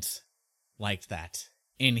moments like that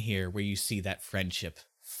in here where you see that friendship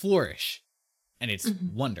flourish, and it's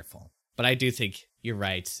wonderful. But I do think you're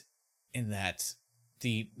right in that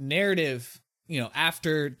the narrative,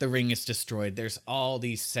 after the ring is destroyed, there's all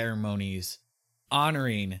these ceremonies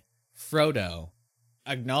honoring Frodo,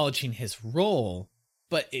 acknowledging his role,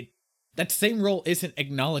 but that same role isn't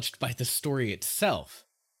acknowledged by the story itself.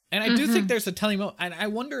 And I do think there's a telling moment, and I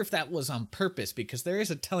wonder if that was on purpose, because there is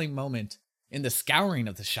a telling moment in the Scouring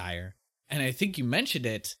of the Shire, and I think you mentioned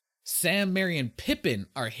it, Sam, Merry, and Pippin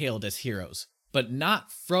are hailed as heroes, but not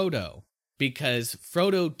Frodo, because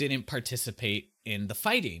Frodo didn't participate in the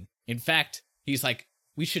fighting. In fact, he's like,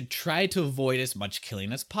 we should try to avoid as much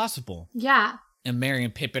killing as possible. Yeah. And Merry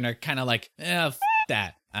and Pippin are kind of like,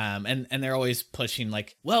 that. And they're always pushing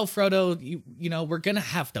like, well, Frodo, we're gonna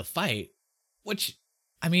have to fight. Which,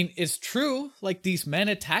 I mean, is true. Like, these men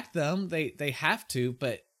attacked them. They have to,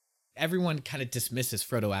 but everyone kind of dismisses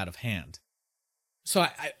Frodo out of hand. So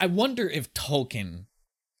I wonder if Tolkien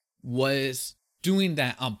was doing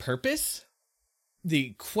that on purpose.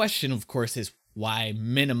 The question, of course, is why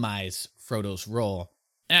minimize Frodo's role?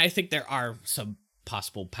 And I think there are some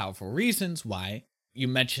possible powerful reasons why. you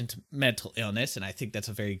mentioned mental illness, and I think that's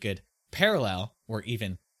a very good parallel or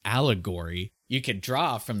even allegory you could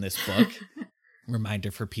draw from this book.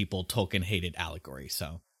 Reminder for people, Tolkien hated allegory.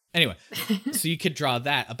 So anyway, so you could draw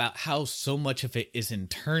that about how so much of it is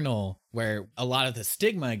internal, where a lot of the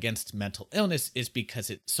stigma against mental illness is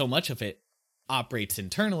because so much of it operates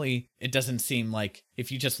internally. It doesn't seem like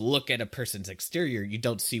if you just look at a person's exterior, you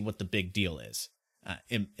don't see what the big deal is.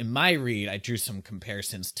 In my read, I drew some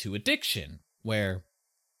comparisons to addiction, where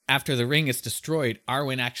after the ring is destroyed,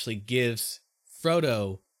 Arwen actually gives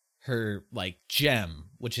Frodo her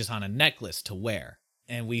gem, which is on a necklace to wear.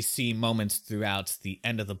 And we see moments throughout the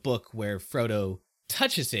end of the book where Frodo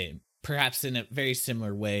touches it, perhaps in a very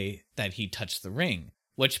similar way that he touched the ring,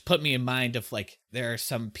 which put me in mind of there are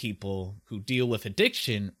some people who deal with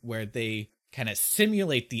addiction where they kind of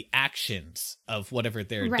simulate the actions of whatever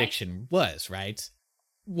their addiction was, right?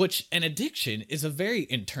 Which an addiction is a very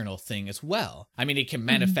internal thing as well. I mean, it can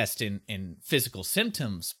manifest in physical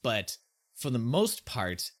symptoms, but for the most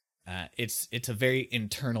part, it's a very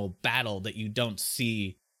internal battle that you don't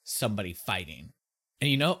see somebody fighting.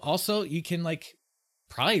 And also you can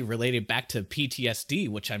probably relate it back to PTSD,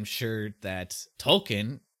 which I'm sure that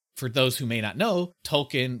Tolkien, for those who may not know,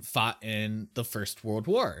 Tolkien fought in the First World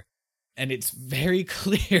War. And it's very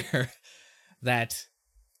clear that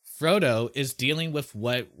Frodo is dealing with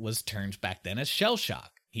what was termed back then as shell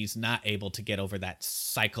shock. He's not able to get over that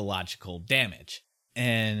psychological damage.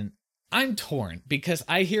 And I'm torn because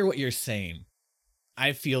I hear what you're saying.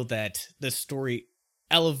 I feel that the story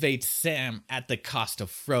elevates Sam at the cost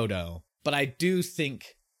of Frodo, but I do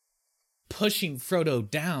think pushing Frodo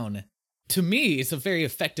down, to me, is a very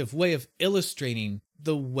effective way of illustrating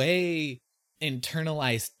the way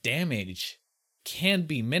internalized damage can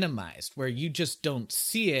be minimized, where you just don't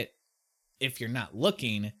see it if you're not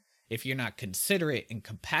looking, if you're not considerate and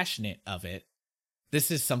compassionate of it.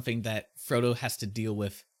 This is something that Frodo has to deal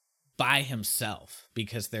with by himself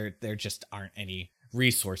because there just aren't any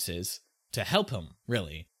resources to help him,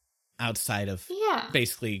 really, outside of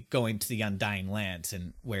basically going to the Undying Lands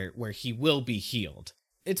and where he will be healed.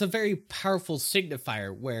 It's a very powerful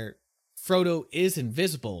signifier where Frodo is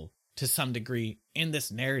invisible to some degree in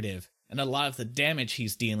this narrative, and a lot of the damage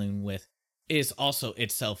he's dealing with is also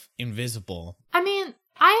itself invisible. I mean,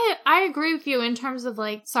 I agree with you in terms of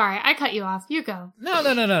sorry, I cut you off. You go. No.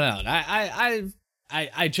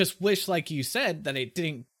 I just wish, like you said, that it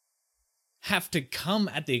didn't have to come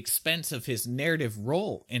at the expense of his narrative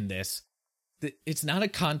role in this. It's not a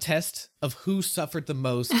contest of who suffered the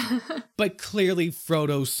most, but clearly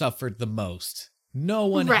Frodo suffered the most. No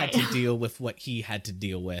one had to deal with what he had to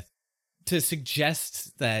deal with. To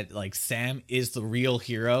suggest that Sam is the real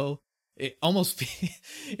hero, it almost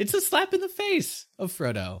it's a slap in the face of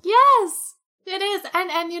Frodo. Yes, it is.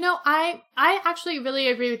 And I actually really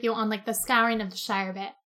agree with you on the scouring of the Shire bit.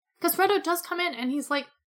 Because Frodo does come in and he's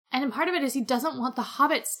and part of it is he doesn't want the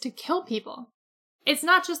hobbits to kill people. It's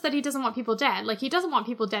not just that he doesn't want people dead. He doesn't want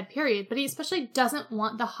people dead, period. But he especially doesn't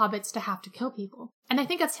want the hobbits to have to kill people. And I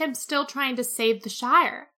think that's him still trying to save the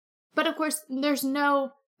Shire. But of course, there's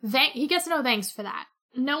he gets no thanks for that.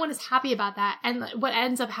 No one is happy about that. And what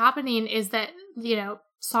ends up happening is that,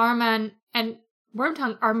 Saruman and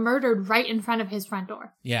Wormtongue are murdered right in front of his front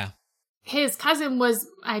door. Yeah. His cousin was,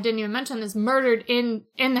 I didn't even mention this, murdered in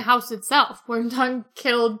the house itself. Wormtongue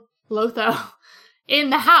killed Lotho in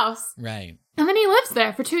the house. Right. And then he lives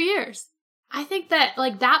there for 2 years. I think that,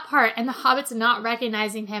 that part, and the hobbits not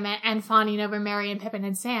recognizing him and fawning over Merry and Pippin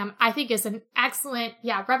and Sam, I think is an excellent,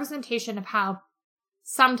 representation of how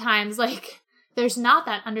sometimes, there's not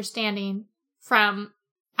that understanding from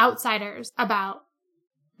outsiders about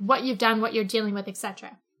what you've done, what you're dealing with,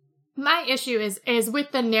 etc. My issue is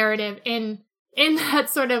with the narrative in that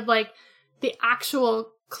sort of the actual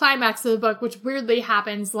climax of the book, which weirdly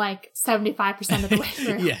happens 75% of the way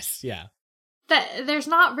through. Yes, yeah. That there's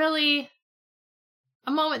not really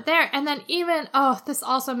a moment there. And then this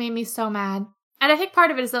also made me so mad. And I think part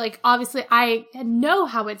of it is that, obviously I know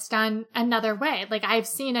how it's done another way. I've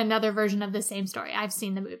seen another version of the same story. I've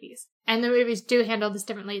seen the movies. And the movies do handle this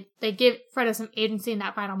differently. They give Frodo some agency in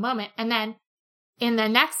that final moment. And then in the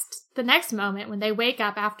next moment, when they wake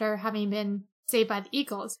up after having been saved by the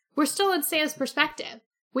eagles, we're still in Sam's perspective.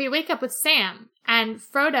 We wake up with Sam, and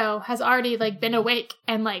Frodo has already, been awake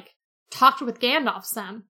and, talked with Gandalf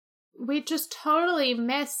some. We just totally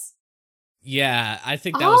miss... Yeah, I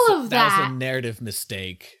think that was a narrative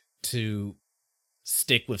mistake to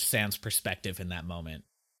stick with Sam's perspective in that moment.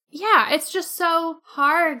 Yeah, it's just so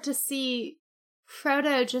hard to see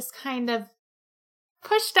Frodo just kind of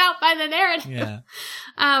pushed out by the narrative. Yeah.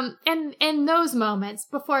 And in those moments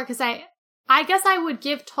before, because I guess I would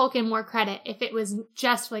give Tolkien more credit if it was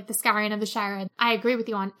just like the Scouring of the Shire. I agree with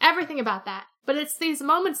you on everything about that. But it's these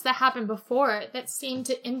moments that happen before that seem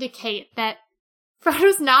to indicate that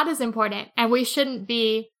Frodo's not as important and we shouldn't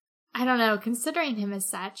be, I don't know, considering him as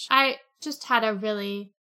such. I just had a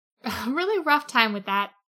really rough time with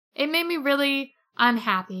that. It made me really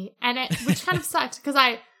unhappy, and which kind of sucked because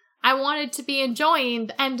I wanted to be enjoying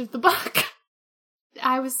the end of the book.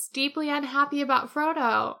 I was deeply unhappy about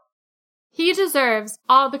Frodo. He deserves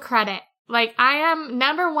all the credit. Like, I am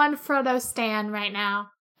 #1 Frodo stan right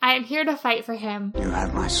now. I am here to fight for him. You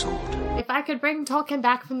have my sword. If I could bring Tolkien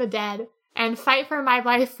back from the dead and fight for my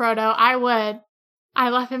life, Frodo, I would. I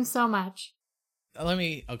love him so much.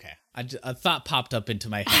 Okay. A thought popped up into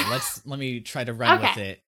my head. Let me try to run with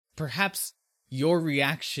it. Perhaps your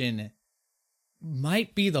reaction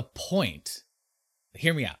might be the point.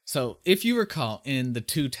 Hear me out. So, if you recall in The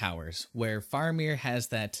Two Towers, where Faramir has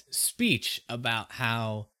that speech about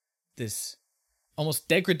how this almost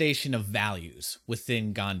degradation of values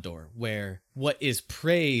within Gondor, where what is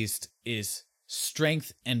praised is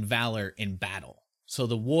strength and valor in battle. So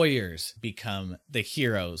the warriors become the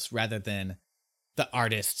heroes rather than the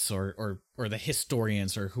artists or the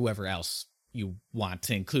historians or whoever else you want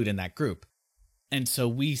to include in that group. And so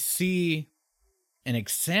we see an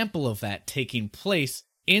example of that taking place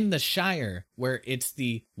in the Shire, where it's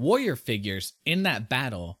the warrior figures in that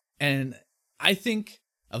battle. And I think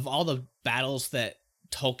of all the battles that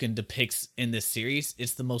Tolkien depicts in this series,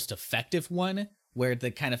 it's the most effective one, where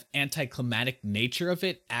the kind of anticlimactic nature of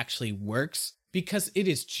it actually works, because it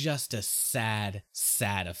is just a sad,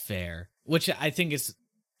 sad affair, which I think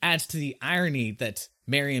adds to the irony that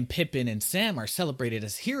Merry and Pippin and Sam are celebrated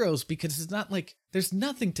as heroes, because it's not like there's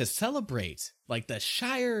nothing to celebrate. Like, the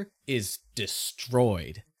Shire is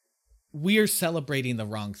destroyed. We're celebrating the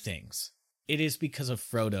wrong things. It is because of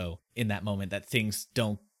Frodo in that moment that things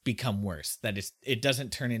don't become worse, that it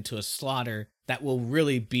doesn't turn into a slaughter that will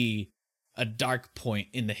really be a dark point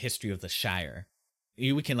in the history of the Shire.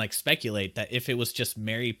 We can speculate that if it was just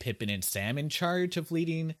Merry, Pippin, and Sam in charge of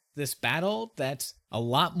leading this battle, that a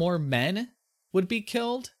lot more men would be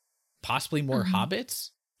killed, possibly more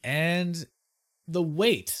hobbits, and the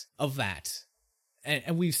weight of that,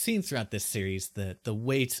 and we've seen throughout this series the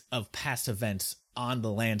weight of past events on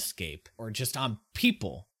the landscape, or just on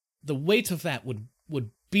people, the weight of that would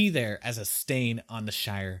be there as a stain on the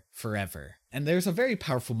Shire forever. And there's a very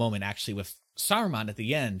powerful moment actually with Saruman at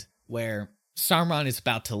the end, where Saruman is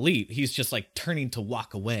about to leave. He's just turning to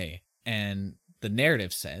walk away. And the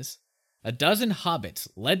narrative says, "A dozen hobbits,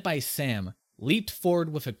 led by Sam, leaped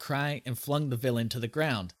forward with a cry and flung the villain to the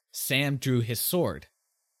ground. Sam drew his sword.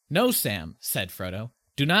 'No, Sam,' said Frodo,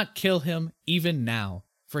 'do not kill him even now,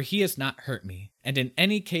 for he has not hurt me, and in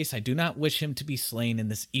any case I do not wish him to be slain in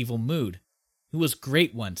this evil mood. He was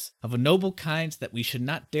great once, of a noble kind that we should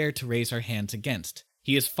not dare to raise our hands against.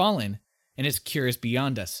 He is fallen, and his cure is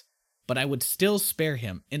beyond us, but I would still spare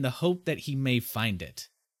him in the hope that he may find it.'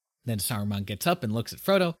 Then Saruman gets up and looks at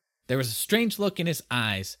Frodo. There was a strange look in his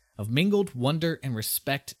eyes of mingled wonder and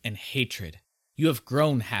respect and hatred. 'You have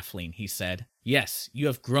grown, halfling,' he said. 'Yes, you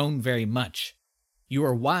have grown very much. You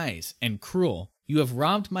are wise and cruel. You have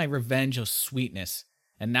robbed my revenge of sweetness,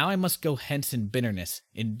 and now I must go hence in bitterness,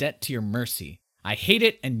 in debt to your mercy. I hate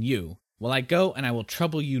it and you. Well, I go, and I will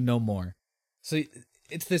trouble you no more.'" So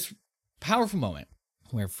it's this powerful moment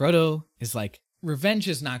where Frodo is like, revenge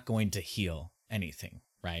is not going to heal anything,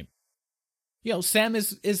 right? Sam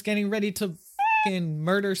is getting ready to fucking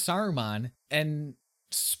murder Saruman and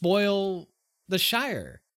spoil the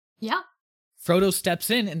Shire. Yeah. Frodo steps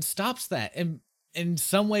in and stops that, and in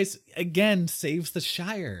some ways, again, saves the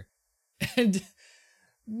Shire. And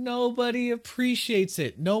nobody appreciates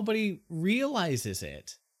it. Nobody realizes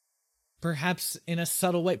it. Perhaps in a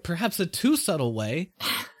subtle way, perhaps a too subtle way,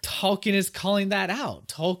 Tolkien is calling that out.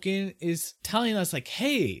 Tolkien is telling us,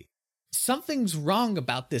 hey, something's wrong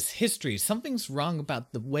about this history. Something's wrong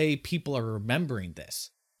about the way people are remembering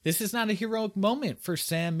this. This is not a heroic moment for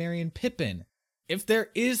Sam, Merry, and Pippin. If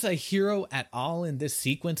there is a hero at all in this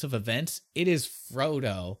sequence of events, it is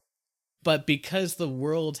Frodo. But because the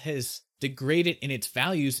world has degraded in its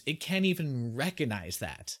values, it can't even recognize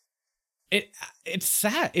that. It's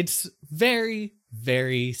sad. It's very,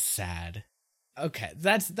 very sad. Okay,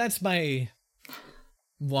 that's my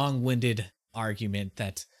long-winded argument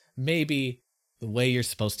that maybe the way you're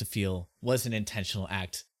supposed to feel was an intentional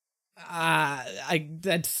act.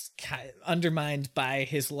 That's kind of undermined by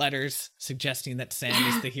his letters suggesting that Sam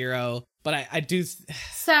is the hero, but I do.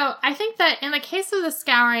 So I think that in the case of the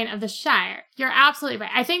Scouring of the Shire, you're absolutely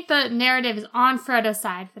right. I think the narrative is on Frodo's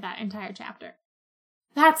side for that entire chapter.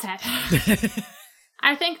 That's it.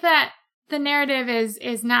 I think that the narrative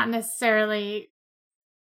is not necessarily...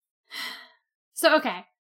 So, okay.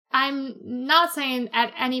 I'm not saying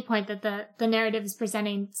at any point that the narrative is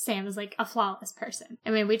presenting Sam as, like, a flawless person. I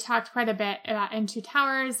mean, we talked quite a bit about In Two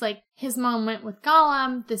Towers, like, his moment with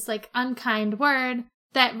Gollum, this, like, unkind word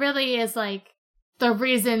that really is, like, the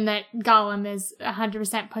reason that Gollum is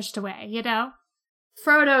 100% pushed away, you know?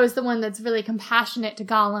 Frodo is the one that's really compassionate to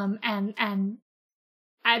Gollum, and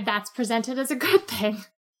that's presented as a good thing.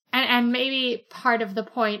 And maybe part of the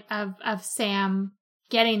point of Sam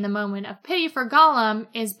getting the moment of pity for Gollum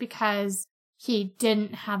is because he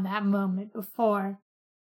didn't have that moment before.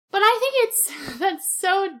 But I think that's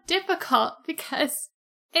so difficult because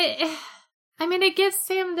it gives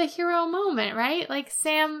Sam the hero moment, right? Like,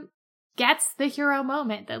 Sam gets the hero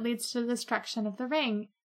moment that leads to the destruction of the ring.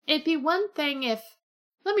 It'd be one thing if,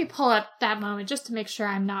 let me pull up that moment just to make sure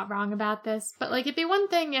I'm not wrong about this, but, like, it'd be one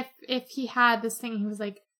thing if he had this thing, he was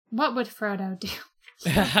like, what would Frodo do?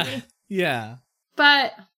 Yeah.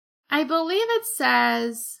 But I believe it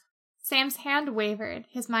says, Sam's hand wavered.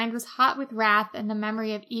 His mind was hot with wrath and the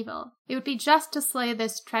memory of evil. It would be just to slay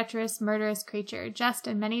this treacherous, murderous creature, just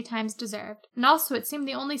and many times deserved. And also it seemed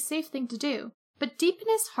the only safe thing to do. But deep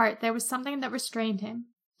in his heart there was something that restrained him.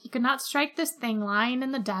 He could not strike this thing lying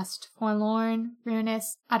in the dust, forlorn,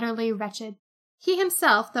 ruinous, utterly wretched. He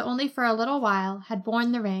himself, though only for a little while, had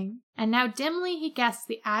borne the ring, and now dimly he guessed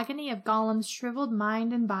the agony of Gollum's shriveled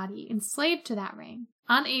mind and body, enslaved to that ring,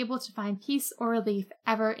 unable to find peace or relief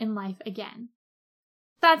ever in life again.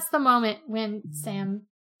 That's the moment when Sam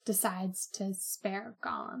decides to spare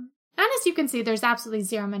Gollum. And as you can see, there's absolutely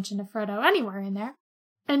zero mention of Frodo anywhere in there.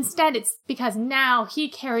 Instead, it's because now he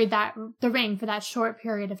carried the ring for that short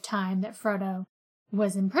period of time that Frodo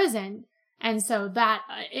was imprisoned. And so that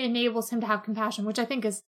enables him to have compassion, which I think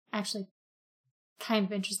is actually kind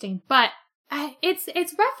of interesting. But it's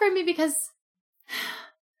rough for me because,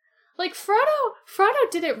 like, Frodo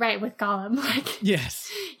did it right with Gollum. Like, yes,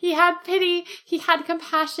 he had pity, he had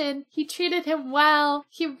compassion, he treated him well,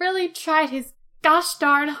 he really tried his gosh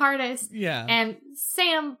darn hardest. Yeah. And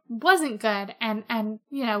Sam wasn't good. And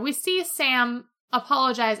you know, we see Sam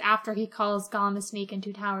apologize after he calls Gollum a sneak in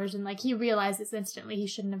Two Towers, and, like, he realizes instantly he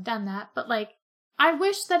shouldn't have done that. But, like, I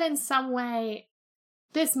wish that in some way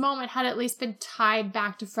this moment had at least been tied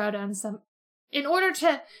back to Frodo in order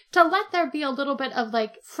to let there be a little bit of,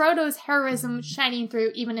 like, Frodo's heroism shining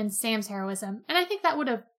through even in Sam's heroism. And I think that would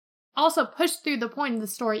have also pushed through the point of the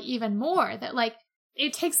story even more, that, like,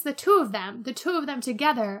 it takes the two of them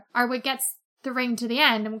together are what gets the ring to the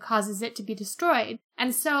end and causes it to be destroyed.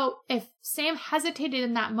 And so if Sam hesitated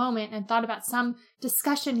in that moment and thought about some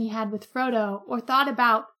discussion he had with Frodo, or thought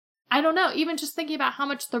about, I don't know, even just thinking about how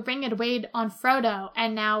much the ring had weighed on Frodo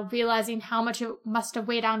and now realizing how much it must have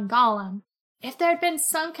weighed on Gollum, if there had been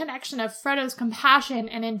some connection of Frodo's compassion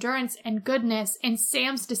and endurance and goodness in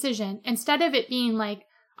Sam's decision, instead of it being like,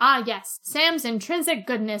 ah yes, Sam's intrinsic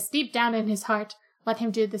goodness deep down in his heart, let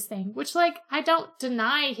him do this thing. Which, like, I don't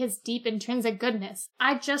deny his deep intrinsic goodness.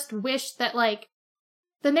 I just wish that, like,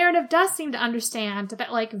 the narrative does seem to understand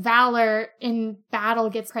that, like, valor in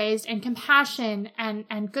battle gets praised, and compassion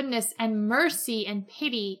and goodness and mercy and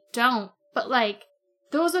pity don't. But, like,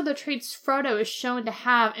 those are the traits Frodo is shown to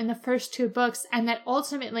have in the first two books, and that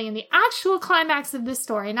ultimately in the actual climax of this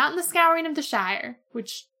story, not in the Scouring of the Shire,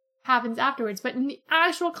 which happens afterwards, but in the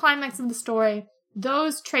actual climax of the story,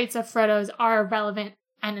 those traits of Frodo's are irrelevant,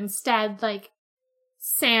 and instead, like,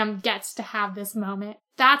 Sam gets to have this moment.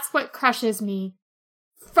 That's what crushes me.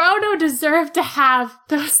 Frodo deserved to have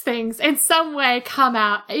those things in some way come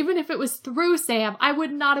out. Even if it was through Sam, I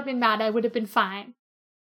would not have been mad. I would have been fine.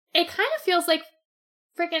 It kind of feels like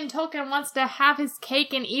freaking Tolkien wants to have his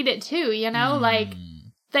cake and eat it too, you know? Like,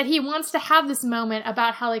 that he wants to have this moment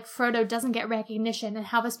about how, like, Frodo doesn't get recognition and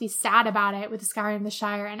have us be sad about it with the Scouring of the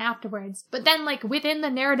Shire and afterwards. But then, like, within the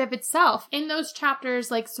narrative itself, in those chapters,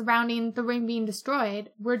 like, surrounding the ring being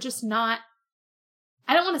destroyed, we're just not,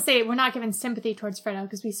 I don't want to say we're not giving sympathy towards Frodo,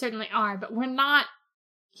 because we certainly are, but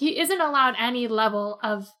he isn't allowed any level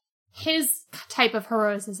of his type of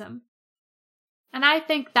heroism. And I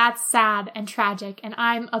think that's sad and tragic, and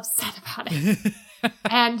I'm upset about it.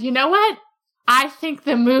 And you know what? I think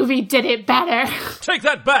the movie did it better. Take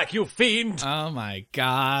that back, you fiend! Oh my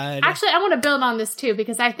god. Actually, I want to build on this too,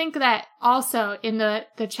 because I think that also in the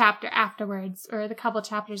chapter afterwards, or the couple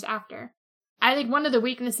chapters after, I think one of the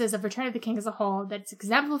weaknesses of Return of the King as a whole that's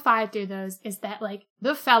exemplified through those is that, like,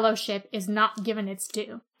 the Fellowship is not given its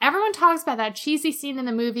due. Everyone talks about that cheesy scene in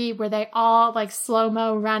the movie where they all, like,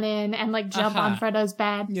 slow-mo run in and, like, jump on Frodo's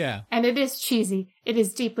bed. Yeah. And it is cheesy. It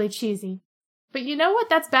is deeply cheesy. But you know what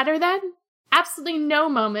that's better than? Absolutely no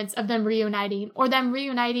moments of them reuniting, or them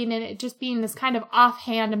reuniting and it just being this kind of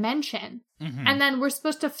offhand mention. Mm-hmm. And then we're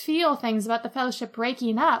supposed to feel things about the Fellowship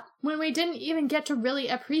breaking up when we didn't even get to really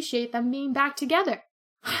appreciate them being back together.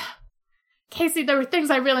 Casey, there were things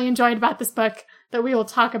I really enjoyed about this book that we will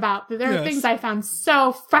talk about. But there are things I found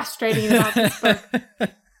so frustrating about this book.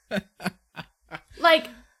 Like,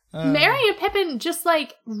 Merry and Pippin just,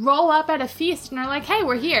 like, roll up at a feast and are like, hey,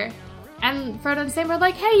 we're here. And Frodo and Sam are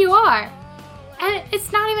like, hey, you are. And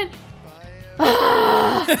it's not even...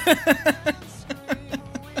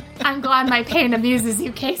 I'm glad my pain amuses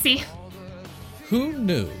you, Casey. Who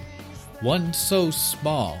knew one so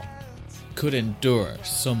small could endure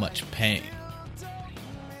so much pain?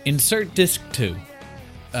 Insert disc 2.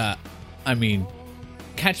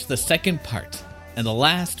 Catch the second part and the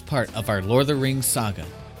last part of our Lord of the Rings saga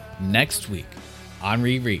next week on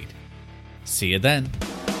Reread. See you then.